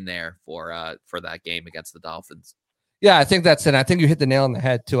will be in there for that game against the Dolphins. Yeah, I think that's it. I think you hit the nail on the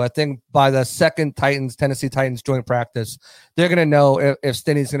head, too. I think by the second Tennessee Titans joint practice, they're going to know if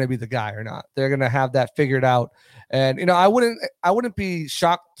Stinney's going to be the guy or not. They're going to have that figured out. And, I wouldn't be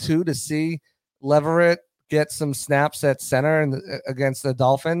shocked, too, to see Leverett get some snaps at center against the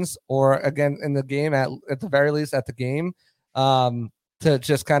Dolphins, or again in the game, at the very least at the game, to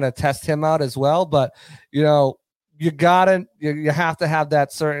just kind of test him out as well. But, you have to have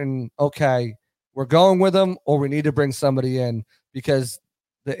that certain, okay, we're going with them, or we need to bring somebody in, because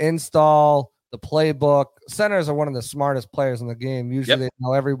the install, the playbook, centers are one of the smartest players in the game. Usually they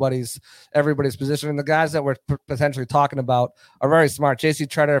know everybody's position. And the guys that we're potentially talking about are very smart. JC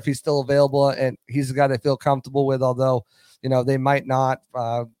Treader, if he's still available, and he's the guy they feel comfortable with, although, they might not,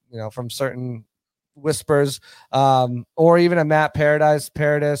 from certain whispers, or even a Matt Paradis,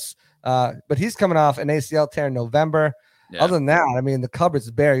 but he's coming off an ACL tear in November. Yeah. Other than that, I mean, the cupboard's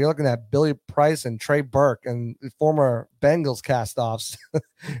bare. You're looking at Billy Price and Trey Burke and former Bengals cast-offs.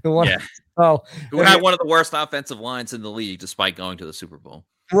 Who had one of the worst offensive lines in the league despite going to the Super Bowl.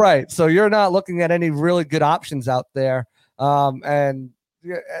 Right. So you're not looking at any really good options out there. And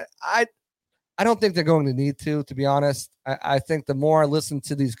I don't think they're going to need to be honest. I think the more I listen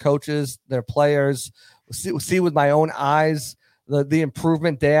to these coaches, their players, see with my own eyes the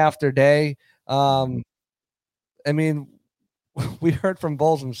improvement day after day. I mean, we heard from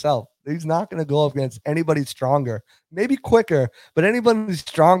Bowles himself. He's not going to go up against anybody stronger, maybe quicker, but anybody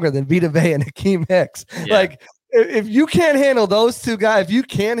stronger than Vita Vea and Hakeem Hicks. Yeah. Like, if you can't handle those two guys, if you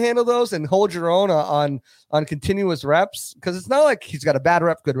can handle those and hold your own on continuous reps, because it's not like he's got a bad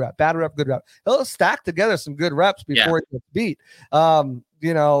rep, good rep, bad rep, good rep. He'll stack together some good reps before he gets beat.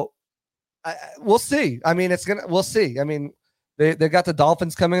 We'll see. I mean, we'll see. I mean, They got the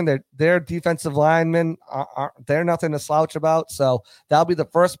Dolphins coming. Their defensive linemen they're nothing to slouch about. So that'll be the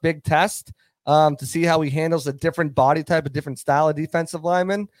first big test to see how he handles a different body type, a different style of defensive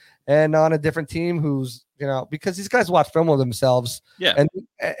lineman, and on a different team who's, because these guys watch film of themselves. Yeah.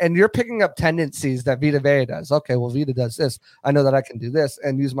 and you're picking up tendencies that Vita Vea does. Okay, well, Vita does this. I know that I can do this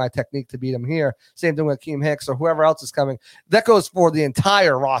and use my technique to beat him here. Same thing with Akeem Hicks or whoever else is coming. That goes for the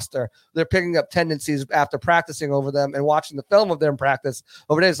entire roster. They're picking up tendencies after practicing over them and watching the film of them practice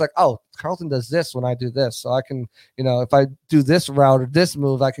over there. It's like, oh, Carlton does this when I do this. So I can, if I do this route or this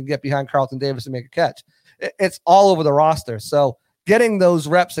move, I can get behind Carlton Davis and make a catch. It's all over the roster. So getting those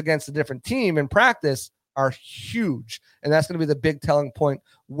reps against a different team in practice are huge. And that's going to be the big telling point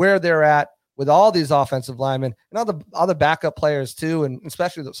where they're at with all these offensive linemen and all the other backup players too, and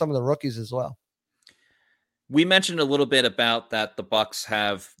especially some of the rookies as well. We mentioned a little bit about that the Bucs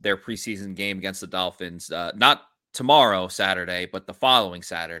have their preseason game against the Dolphins, not tomorrow, Saturday, but the following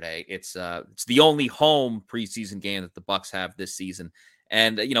Saturday. It's the only home preseason game that the Bucs have this season.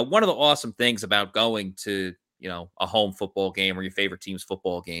 And, one of the awesome things about going to, a home football game or your favorite team's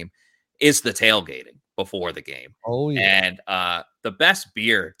football game is the tailgating before the game. Oh, yeah. And the best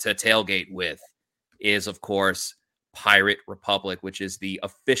beer to tailgate with is, of course, Pirate Republic, which is the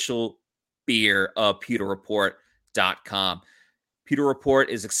official beer of PewterReport.com. Pewter Report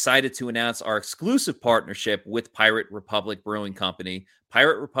is excited to announce our exclusive partnership with Pirate Republic Brewing Company.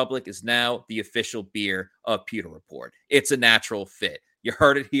 Pirate Republic is now the official beer of Pewter Report. It's a natural fit. You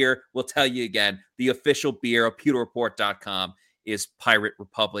heard it here. We'll tell you again. The official beer of PewterReport.com is Pirate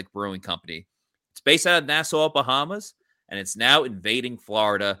Republic Brewing Company. It's based out of Nassau, Bahamas, and it's now invading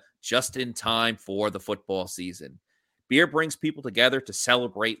Florida just in time for the football season. Beer brings people together to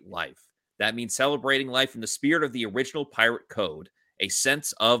celebrate life. That means celebrating life in the spirit of the original pirate code, a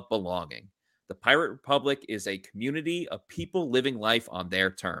sense of belonging. The Pirate Republic is a community of people living life on their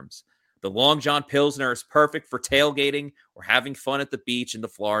terms. The Long John Pilsner is perfect for tailgating or having fun at the beach in the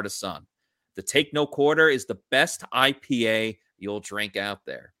Florida sun. The Take No Quarter is the best IPA you'll drink out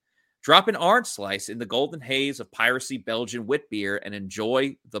there. Drop an orange slice in the golden haze of Piracy Belgian wit beer and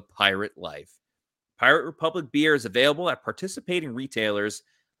enjoy the pirate life. Pirate Republic beer is available at participating retailers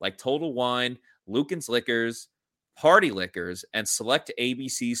like Total Wine, Lucan's Liquors, Party Liquors, and select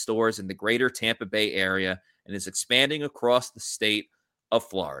ABC stores in the greater Tampa Bay area and is expanding across the state of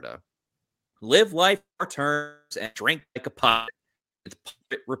Florida. Live life on our terms and drink like a pirate with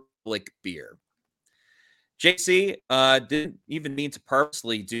Pirate Republic beer. JC didn't even mean to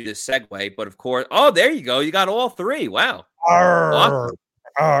purposely do this segue, but of course, there you go. You got all three. Wow.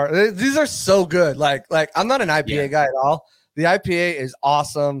 These are so good. Like I'm not an IPA guy at all. The IPA is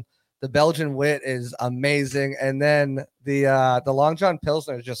awesome. The Belgian wit is amazing. And then the Long John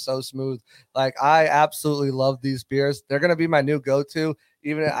Pilsner is just so smooth. Like I absolutely love these beers. They're going to be my new go-to.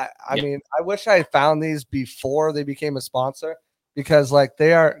 Even I mean, I wish I had found these before they became a sponsor because like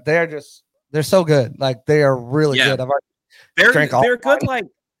they're so good. Like they are really good. They're good.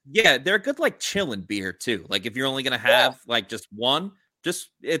 They're good. Like chilling beer too. Like if you're only going to have like just one,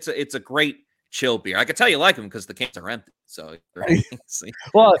 it's a great chill beer. I can tell you like them because the cans are empty. So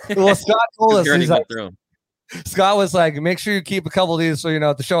well, Scott told us. Like, Scott was like, make sure you keep a couple of these so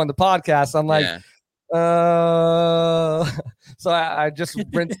at the show and the podcast. I'm like, so I just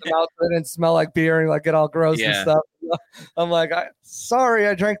rinsed them out so they didn't smell like beer and like get all gross and stuff. I'm like, sorry,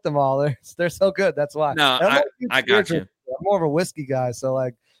 I drank them all. They're so good. That's why. No, I got you. I'm more of a whiskey guy, so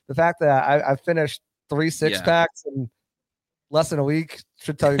like the fact that I finished 3 6-packs in less than a week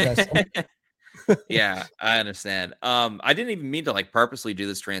should tell you guys something. Yeah, I understand. I didn't even mean to like purposely do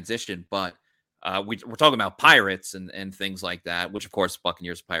this transition, but we're talking about pirates and things like that, which of course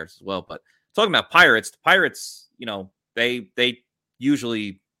Buccaneers Pirates as well. But talking about pirates, the Pirates, they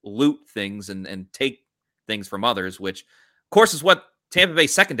usually loot things and take things from others, which of course is what Tampa Bay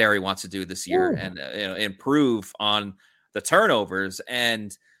secondary wants to do this year and improve on the turnovers.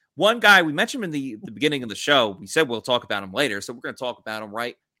 And one guy we mentioned in the beginning of the show, we said we'll talk about him later, so we're going to talk about him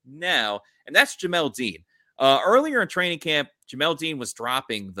right now, and that's Jamel Dean. Earlier in training camp, Jamel Dean was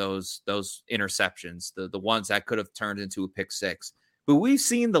dropping those interceptions, the ones that could have turned into a pick six. But we've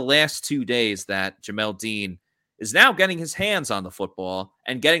seen the last 2 days that Jamel Dean is now getting his hands on the football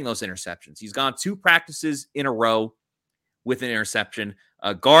and getting those interceptions. He's gone 2 practices in a row with an interception.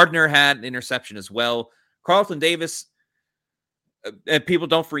 Gardner had an interception as well. Carlton Davis, and people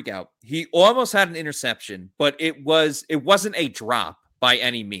don't freak out. He almost had an interception, but it wasn't a drop by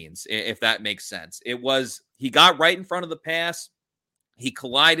any means, if that makes sense. He got right in front of the pass. He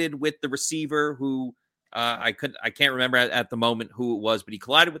collided with the receiver who I can't remember at the moment who it was, but he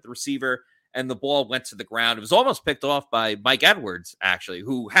collided with the receiver and the ball went to the ground. It was almost picked off by Mike Edwards, actually,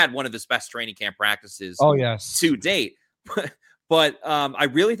 who had one of his best training camp practices to date. But I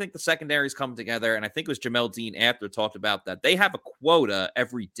really think the secondary's come together, and I think it was Jamel Dean after talked about that. They have a quota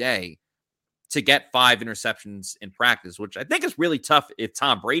every day to get 5 interceptions in practice, which I think is really tough if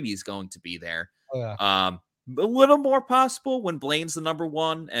Tom Brady's going to be there. Oh, yeah. A little more possible when Blaine's the number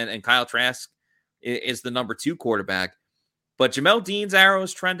 1 and Kyle Trask is the number 2 quarterback. But Jamel Dean's arrow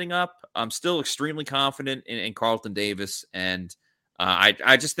is trending up. I'm still extremely confident in Carlton Davis, and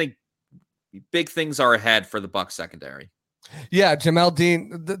I just think big things are ahead for the Bucs secondary. Yeah, Jamel Dean,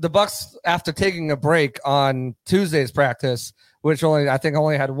 the Bucs, after taking a break on Tuesday's practice, which I think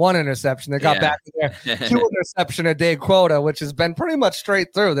only had 1 interception, they got back to their 2 interception a day quota, which has been pretty much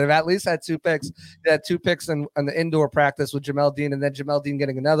straight through. They've at least had 2 picks. They had 2 picks in the indoor practice with Jamel Dean, and then Jamel Dean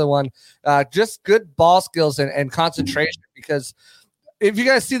getting another one. Just good ball skills and concentration, because if you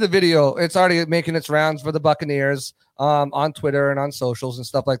guys see the video, it's already making its rounds for the Buccaneers on Twitter and on socials and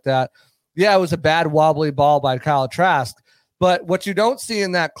stuff like that. Yeah, it was a bad wobbly ball by Kyle Trask. But what you don't see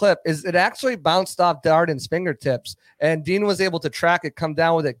in that clip is it actually bounced off Darden's fingertips, and Dean was able to track it, come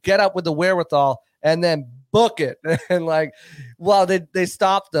down with it, get up with the wherewithal, and then book it. And they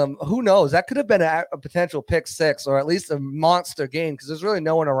stopped them. Who knows? That could have been a potential pick 6 or at least a monster game, because there's really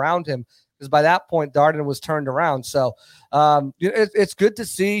no one around him, because by that point Darden was turned around. So it's good to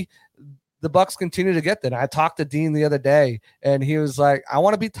see the Bucs continue to get that. I talked to Dean the other day, and he was like, I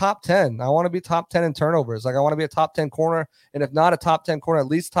want to be top 10. I want to be top 10 in turnovers. Like, I want to be a top 10 corner. And if not a top 10 corner, at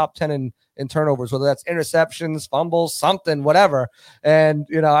least top 10 in turnovers, whether that's interceptions, fumbles, something, whatever. And,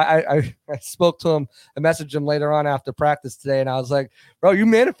 I spoke to him, I messaged him later on after practice today, and I was like, bro, you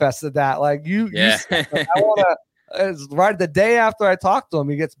manifested that. Like, you I want to, right the day after I talked to him,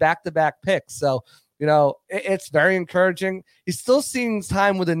 he gets back-to-back picks. So, it's very encouraging. He's still seeing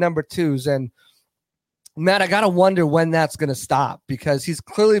time with the number 2s. And, Matt, I got to wonder when that's going to stop, because he's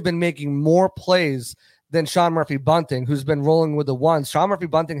clearly been making more plays than Sean Murphy-Bunting, who's been rolling with the 1s. Sean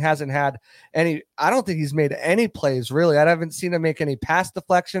Murphy-Bunting hasn't had any – I don't think he's made any plays, really. I haven't seen him make any pass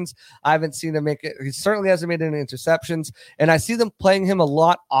deflections. I haven't seen him make it – he certainly hasn't made any interceptions. And I see them playing him a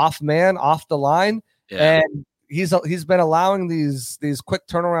lot off the line. Yeah. And he's been allowing these quick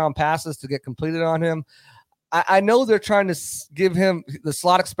turnaround passes to get completed on him. I know they're trying to give him the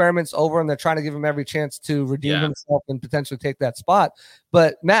slot experiments over, and they're trying to give him every chance to redeem himself and potentially take that spot.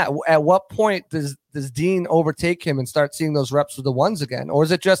 But Matt, at what point does Dean overtake him and start seeing those reps with the 1s again? Or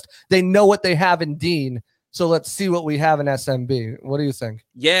is it just they know what they have in Dean, so let's see what we have in SMB? What do you think?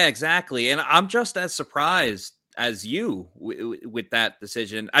 Yeah, exactly. And I'm just as surprised as you with that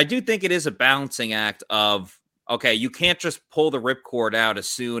decision. I do think it is a balancing act of, okay, you can't just pull the ripcord out as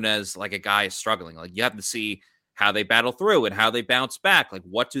soon as like a guy is struggling. Like, you have to see how they battle through and how they bounce back. Like,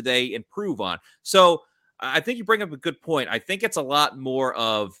 what do they improve on? So I think you bring up a good point. I think it's a lot more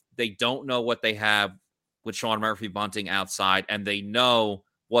of they don't know what they have with Sean Murphy-Bunting outside, and they know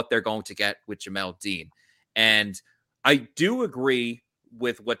what they're going to get with Jamel Dean. And I do agree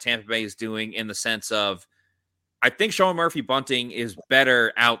with what Tampa Bay is doing in the sense of, I think Sean Murphy-Bunting is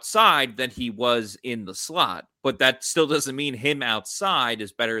better outside than he was in the slot, but that still doesn't mean him outside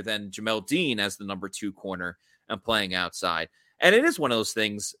is better than Jamel Dean as the number 2 corner and playing outside. And it is one of those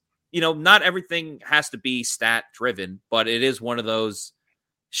things, not everything has to be stat driven, but it is one of those,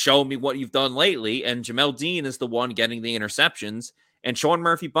 show me what you've done lately. And Jamel Dean is the one getting the interceptions, and Sean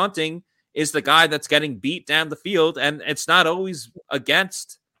Murphy-Bunting is the guy that's getting beat down the field. And it's not always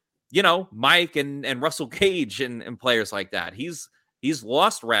against, Mike and Russell Gage and players like that. He's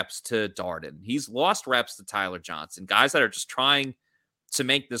lost reps to Darden. He's lost reps to Tyler Johnson, guys that are just trying to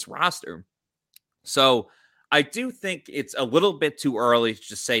make this roster. So I do think it's a little bit too early to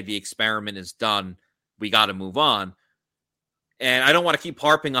just say the experiment is done. We got to move on. And I don't want to keep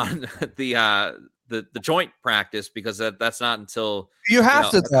harping on the joint practice, because that's not until you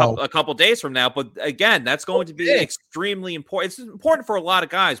have a couple days from now. But again, that's going to be extremely important. It's important for a lot of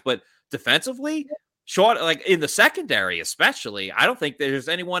guys, but defensively, short, like in the secondary, especially, I don't think there's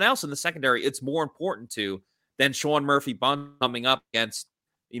anyone else in the secondary it's more important to than Sean Murphy-Bunting coming up against,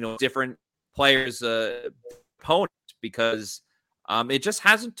 different players, opponents, because it just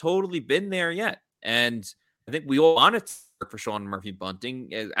hasn't totally been there yet. And I think we all want it for Sean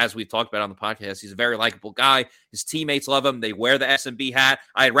Murphy-Bunting. As we've talked about on the podcast, he's a very likable guy. His teammates love him. They wear the SMB hat.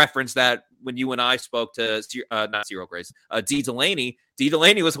 I had referenced that when you and I spoke to not Cyril Grace, Dee Delaney. Dee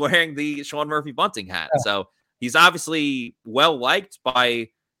Delaney was wearing the Sean Murphy-Bunting hat. Yeah. So he's obviously well liked by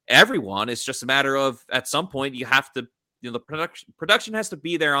everyone. It's just a matter of, at some point, you have to, the production has to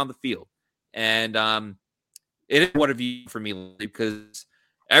be there on the field. And it is what a view for me, because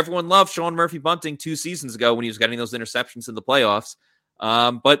everyone loved Sean Murphy-Bunting 2 seasons ago when he was getting those interceptions in the playoffs.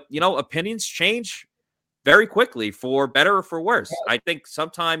 But, opinions change very quickly, for better or for worse. I think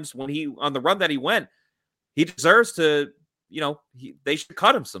sometimes when on the run that he went, he deserves to, they should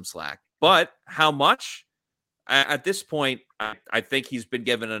cut him some slack. but how much? At this point, I think he's been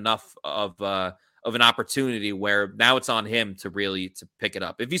given enough of an opportunity where now it's on him to pick it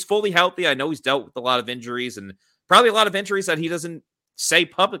up. If he's fully healthy, I know he's dealt with a lot of injuries and probably a lot of injuries that he doesn't say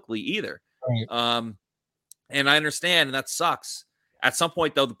publicly either. Right. And I understand, and that sucks. At some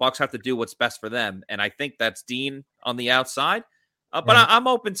point, though, the Bucks have to do what's best for them, and I think that's Dean on the outside. But Right. I'm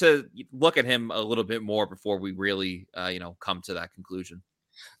open to look at him a little bit more before we really, come to that conclusion.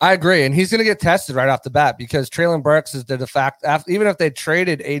 I agree, and he's going to get tested right off the bat because Treylon Burks is the de facto. Even if they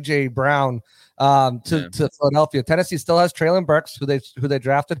traded AJ Brown to Philadelphia, Tennessee still has Treylon Burks, who they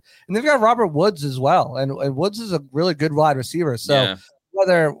drafted, and they've got Robert Woods as well, and Woods is a really good wide receiver. So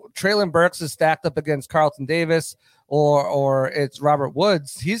whether Treylon Burks is stacked up against Carlton Davis or it's Robert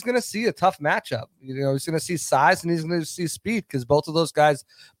Woods, he's going to see a tough matchup. He's going to see size and he's going to see speed because both of those guys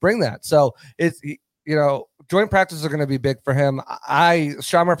bring that. So joint practices are going to be big for him.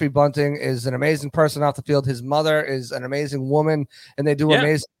 Sean Murphy-Bunting is an amazing person off the field. His mother is an amazing woman, and they do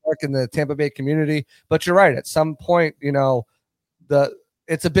amazing work in the Tampa Bay community. But you're right. At some point,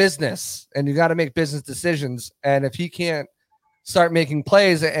 it's a business, and you got to make business decisions. And if he can't start making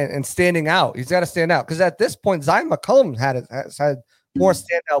plays and standing out, he's got to stand out. Because at this point, Zion McCollum has had more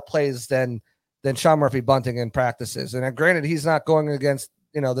standout plays than Sean Murphy-Bunting in practices. And granted, he's not going against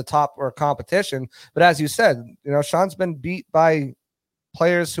the top or competition, but as you said, Sean's been beat by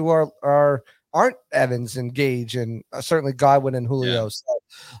players who aren't Evans and Gage and certainly Godwin and Julio. So,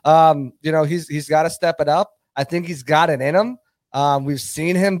 he's got to step it up. I think he's got it in him. We've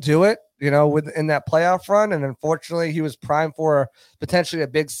seen him do it, within that playoff run, and unfortunately, he was primed for potentially a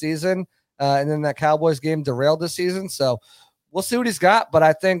big season, and then that Cowboys game derailed the season. So, we'll see what he's got. But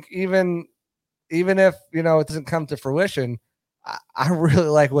I think even if it doesn't come to fruition, I really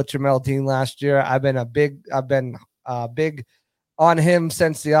like what Jamel Dean last year. I've been big on him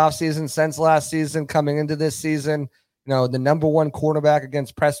since the offseason, since last season, coming into this season. The number one cornerback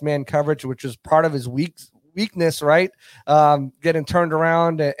against press man coverage, which is part of his weakness, right? Getting turned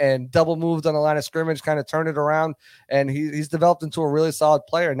around and double moved on the line of scrimmage, kind of turned it around, and he's developed into a really solid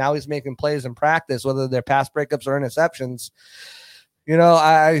player. Now he's making plays in practice, whether they're pass breakups or interceptions.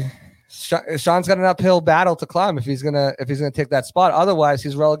 Sean's got an uphill battle to climb if he's gonna take that spot. Otherwise,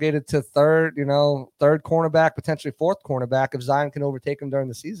 he's relegated to third cornerback, potentially fourth cornerback if Zion can overtake him during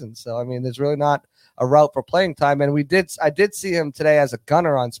the season. So I mean, there's really not a route for playing time. And I did see him today as a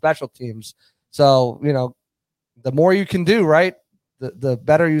gunner on special teams. So the more you can do, right, the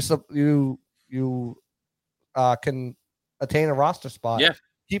better you can attain a roster spot. Yeah,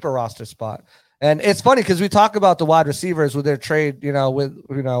 keep a roster spot. And it's funny because we talk about the wide receivers with their trade,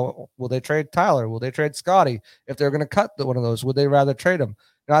 will they trade Tyler? Will they trade Scotty? If they're going to cut one of those, would they rather trade him?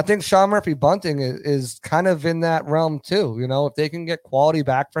 I think Sean Murphy-Bunting is kind of in that realm too. If they can get quality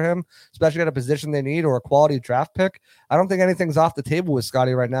back for him, especially at a position they need or a quality draft pick, I don't think anything's off the table with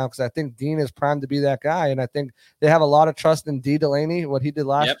Scotty right now because I think Dean is primed to be that guy. And I think they have a lot of trust in D. Delaney, what he did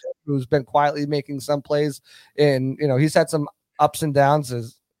last year, who's been quietly making some plays. And, he's had some ups and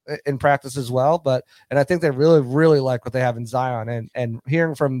downs in practice as well, and I think they really, really like what they have in Zion, and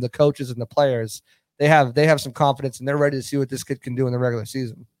hearing from the coaches and the players, they have some confidence and they're ready to see what this kid can do in the regular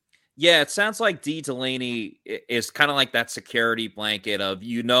season. Yeah, it sounds like D. Delaney is kind of like that security blanket of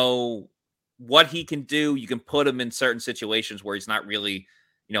what he can do. You can put him in certain situations where he's not really,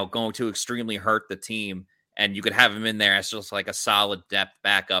 going to extremely hurt the team, and you could have him in there as just like a solid depth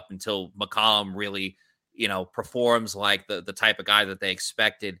backup until McCollum really performs like the type of guy that they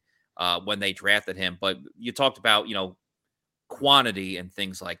expected when they drafted him. But you talked about, quantity and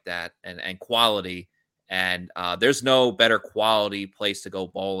things like that and quality. And there's no better quality place to go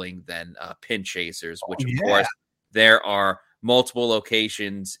bowling than Pin Chasers, which of course there are multiple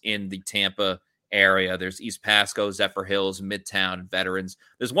locations in the Tampa area. There's East Pasco, Zephyr Hills, Midtown, Veterans.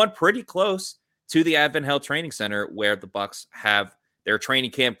 There's one pretty close to the Advent Health Training Center where the Bucks have their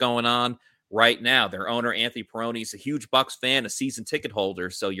training camp going on right now. Their owner, Anthony Peroni, is a huge Bucks fan, a season ticket holder.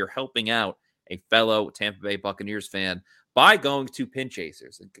 So you're helping out a fellow Tampa Bay Buccaneers fan by going to Pin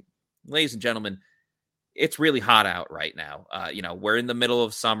Chasers. And ladies and gentlemen, it's really hot out right now. We're in the middle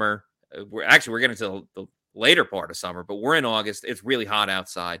of summer. We're getting to the later part of summer, but we're in August. It's really hot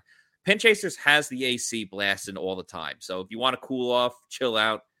outside. Pin Chasers has the AC blasting all the time. So if you want to cool off, chill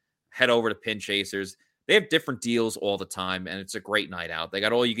out, head over to Pin Chasers. They have different deals all the time, and it's a great night out. They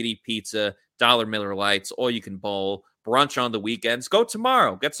got all-you-can-eat pizza, $1 Miller Lights, all-you-can-bowl, brunch on the weekends. Go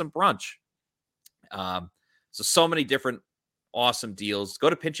tomorrow. Get some brunch. So many different awesome deals. Go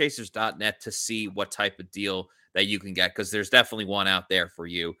to pinchasers.net to see what type of deal that you can get because there's definitely one out there for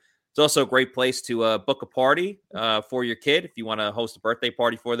you. It's also a great place to book a party for your kid. If you want to host a birthday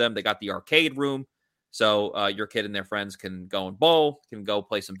party for them, they got the arcade room. So your kid and their friends can go and bowl, can go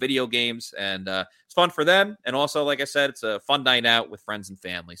play some video games, and it's fun for them. And also, like I said, it's a fun night out with friends and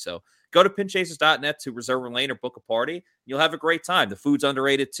family. So go to pinchasers.net to reserve a lane or book a party. You'll have a great time. The food's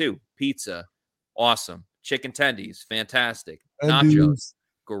underrated too. Pizza, awesome. Chicken tendies, fantastic. Nachos,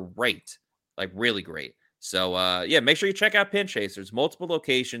 great. Like really great. So make sure you check out Pin Chasers. Multiple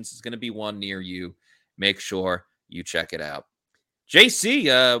locations. It's going to be one near you. Make sure you check it out. JC,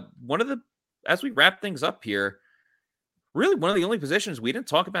 as we wrap things up here, really one of the only positions we didn't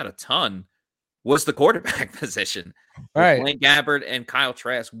talk about a ton was the quarterback position. All right. Blaine Gabbert and Kyle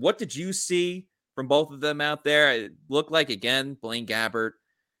Trask. What did you see from both of them out there? It looked like, again, Blaine Gabbert,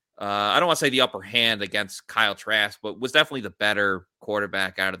 I don't want to say the upper hand against Kyle Trask, but was definitely the better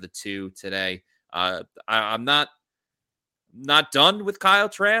quarterback out of the two today. I'm not done with Kyle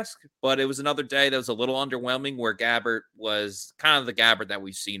Trask, but it was another day that was a little underwhelming where Gabbert was kind of the Gabbert that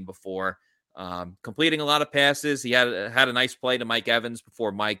we've seen before. Completing a lot of passes. He had a nice play to Mike Evans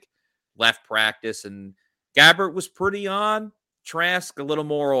before Mike left practice, and Gabbert was pretty on. Trask a little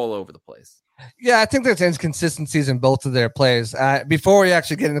more all over the place. Yeah, I think there's inconsistencies in both of their plays. Before we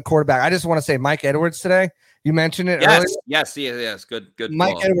actually get into quarterback, I just want to say Mike Edwards today. You mentioned it earlier. Yes. Good.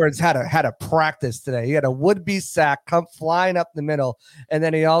 Mike Edwards had a practice today. He had a would-be sack come flying up the middle, and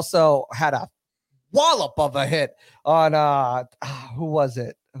then he also had a wallop of a hit on who was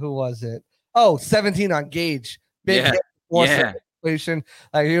it? Oh, 17 on Gage. Big hit. Situation.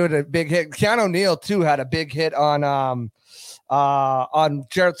 He had a big hit. Keanu Neal too had a big hit on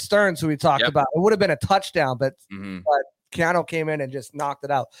Jarrett Stearns, who we talked about. It would have been a touchdown, but Keanu came in and just knocked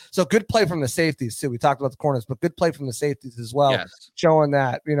it out. So good play from the safeties too. We talked about the corners, but good play from the safeties as well, showing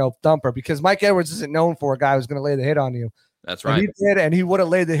that, thumper, because Mike Edwards isn't known for a guy who's going to lay the hit on you. That's right. And he did, and he would have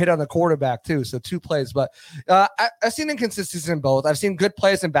laid the hit on the quarterback too. So two plays, but I've seen inconsistencies in both. I've seen good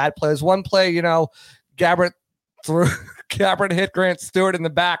plays and bad plays. One play, Gabbert hit Grant Stewart in the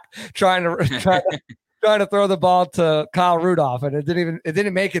back, trying to throw the ball to Kyle Rudolph, and it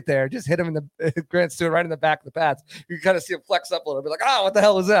didn't make it there. It just hit him in the Grant Stewart right in the back of the pads. You kind of see him flex up a little bit, like, what the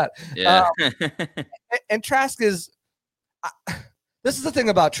hell was that? Yeah. And Trask is. This is the thing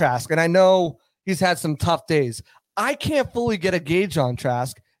about Trask, and I know he's had some tough days. I can't fully get a gauge on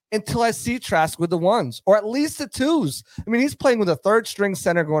Trask until I see Trask with the ones, or at least the twos. I mean, he's playing with a third string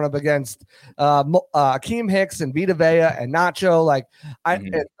center going up against Akeem Hicks and Vita Vea and Nacho,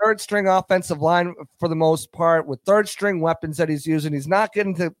 and third string offensive line for the most part, with third string weapons that he's using. He's not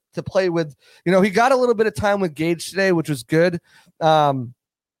getting to play with, he got a litlittle bit of time with Gage today, which was good.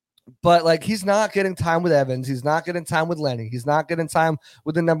 But he's not getting time with Evans. He's not getting time with Lenny. He's not getting time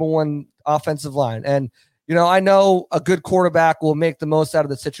with the number one offensive line. And I know a good quarterback will make the most out of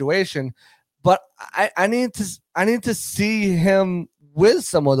the situation, but I need to see him with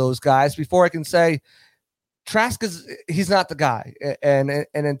some of those guys before I can say Trask he's not the guy. And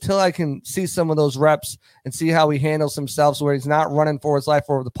until I can see some of those reps and see how he handles himself, so where he's not running for his life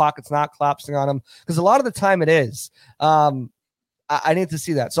or the pocket's not collapsing on him, because a lot of the time it is. I need to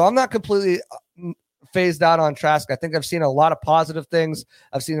see that. So I'm not completely phased out on Trask. I think I've seen a lot of positive things.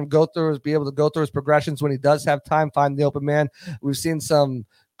 I've seen him be able to go through his progressions when he does have time, find the open man. We've seen some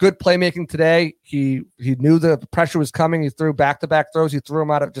good playmaking today. He knew the pressure was coming. He threw back-to-back throws. He threw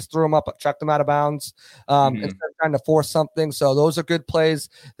him up, chucked him out of bounds instead of trying to force something. So those are good plays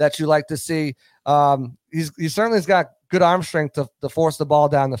that you like to see. He certainly has got good arm strength to force the ball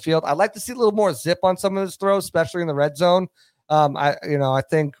down the field. I'd like to see a little more zip on some of his throws, especially in the red zone. I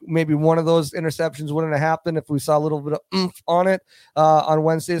think maybe one of those interceptions wouldn't have happened if we saw a little bit of oomph on it on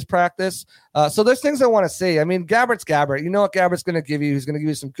Wednesday's practice. So there's things I want to see. I mean, Gabbert's Gabbert. You know what Gabbert's going to give you? He's going to give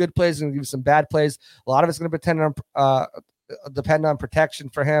you some good plays. He's going to give you some bad plays. A lot of it's going to depend on protection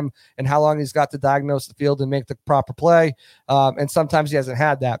for him and how long he's got to diagnose the field and make the proper play. And sometimes he hasn't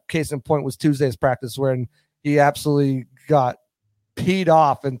had that. Case in point was Tuesday's practice, when he absolutely got peed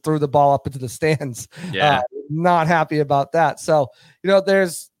off and threw the ball up into the stands. Not happy about that. So,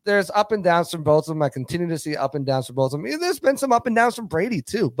 there's up and downs from both of them. I continue to see up and downs from both of them. There's been some up and downs from Brady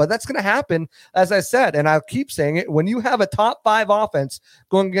too, but that's going to happen, as I said, and I'll keep saying it. When you have a top 5 offense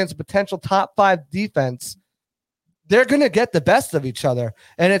going against a potential top 5 defense, they're going to get the best of each other.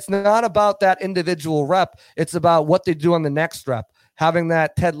 And it's not about that individual rep. It's about what they do on the next rep, having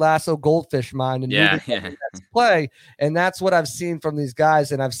that Ted Lasso goldfish mind and moving to the next play. And that's what I've seen from these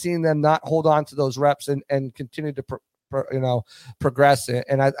guys. And I've seen them not hold on to those reps and continue to progress it.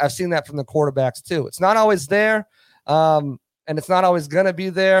 And I've seen that from the quarterbacks too. It's not always there. And it's not always going to be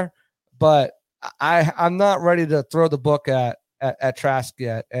there, but I'm not ready to throw the book at at Trask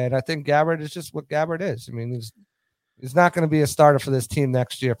yet. And I think Gabbert is just what Gabbert is. I mean, he's not going to be a starter for this team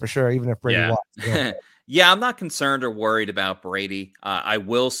next year for sure, even if Brady walks. Yeah, I'm not concerned or worried about Brady. I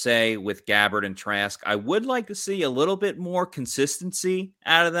will say with Gabbert and Trask, I would like to see a little bit more consistency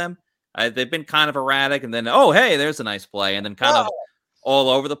out of them. They've been kind of erratic, and then, oh, hey, there's a nice play, and then kind of all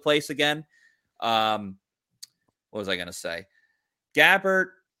over the place again. What was I going to say? Gabbert,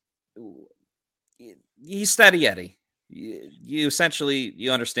 he's steady Eddie. You essentially,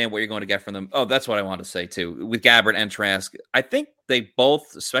 you understand what you're going to get from them. Oh, that's what I wanted to say too. With Gabbert and Trask, I think they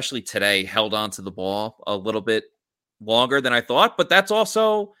both, especially today, held on to the ball a little bit longer than I thought. But that's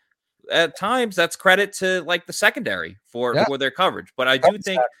also, at times, that's credit to like the secondary for their coverage. But I do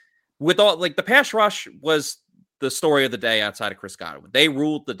think with all, like, the pass rush was the story of the day outside of Chris Godwin. They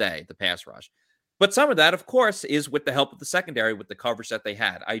ruled the day, the pass rush. But some of that, of course, is with the help of the secondary, with the coverage that they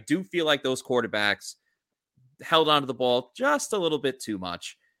had. I do feel like those quarterbacks held onto the ball just a little bit too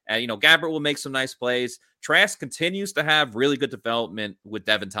much. And, Gabbert will make some nice plays. Trask continues to have really good development with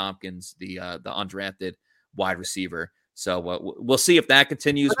Devin Tompkins, the undrafted wide receiver. So we'll see if that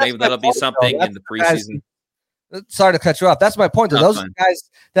continues. Maybe that'll be something in the preseason. Sorry to cut you off. That's my point. Those are the guys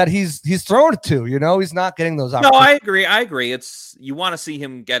that he's thrown to. He's not getting those opportunities. No, I agree. It's, you want to see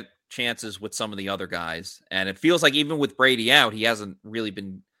him get chances with some of the other guys, and it feels like even with Brady out, he hasn't really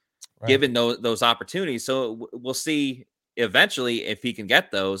been given those opportunities. So we'll see eventually if he can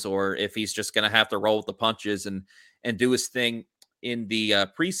get those, or if he's just going to have to roll with the punches and do his thing in the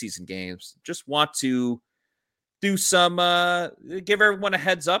preseason games. Just want to do some, give everyone a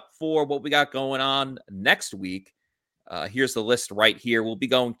heads up for what we got going on next week. Here's the list right here. We'll be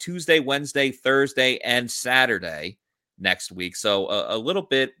going Tuesday, Wednesday, Thursday, and Saturday next week. So a little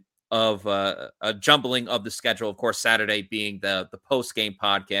bit of a jumbling of the schedule. Of course, Saturday being the post-game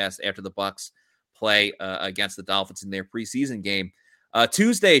podcast after the Bucs play against the Dolphins in their preseason game.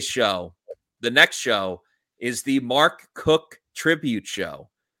 Tuesday's show, the next show, is the Mark Cook tribute show.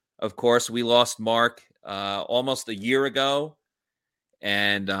 Of course, we lost Mark almost a year ago.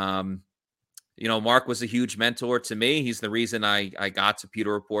 And, Mark was a huge mentor to me. He's the reason I got to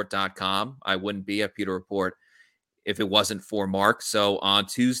PewterReport.com. I wouldn't be at Pewter Report if it wasn't for Mark. So on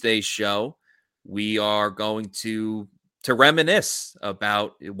Tuesday's show, we are going to reminisce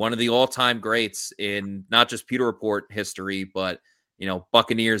about one of the all-time greats in not just Pewter Report history, but,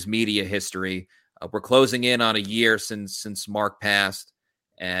 Buccaneers media history. We're closing in on a year since Mark passed,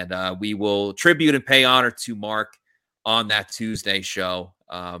 and we will tribute and pay honor to Mark on that Tuesday show.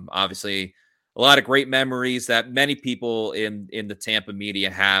 Obviously, a lot of great memories that many people in the Tampa media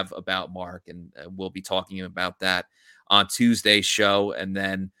have about Mark, and we'll be talking about that on Tuesday's show. And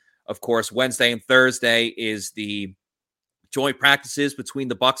then, of course, Wednesday and Thursday is the joint practices between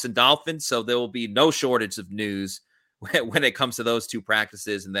the Bucs and Dolphins, so there will be no shortage of news when it comes to those two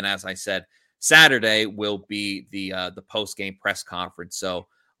practices. And then, as I said, Saturday will be the post-game press conference. So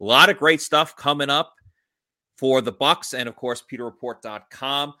a lot of great stuff coming up for the Bucs and, of course,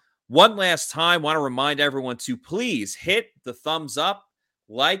 PewterReport.com. One last time, want to remind everyone to please hit the thumbs up,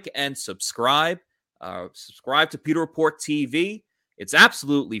 like, and subscribe. Subscribe to Pewter Report TV. It's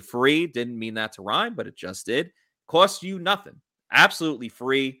absolutely free. Didn't mean that to rhyme, but it just did. Costs you nothing. Absolutely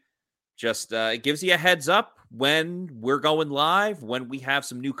free. Just it gives you a heads up when we're going live, when we have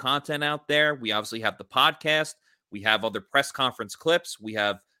some new content out there. We obviously have the podcast. We have other press conference clips. We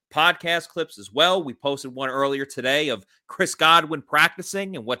have podcast clips as well. We posted one earlier today of Chris Godwin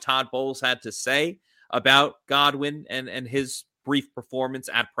practicing and what Todd Bowles had to say about Godwin and his brief performance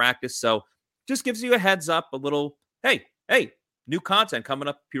at practice. So just gives you a heads up, a little, hey, new content coming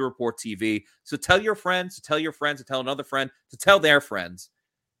up, Pewter Report TV. So tell your friends, to tell another friend, to tell their friends,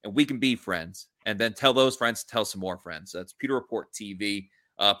 and we can be friends. And then tell those friends to tell some more friends. That's Pewter Report TV.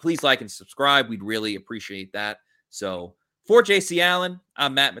 Please like and subscribe. We'd really appreciate that. So for JC Allen,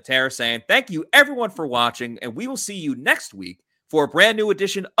 I'm Matt Matera saying thank you, everyone, for watching, and we will see you next week for a brand new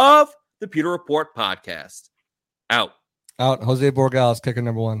edition of the Pewter Report podcast. Out. Jose Borregales, kicker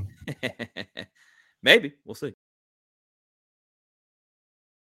number 1. Maybe. We'll see.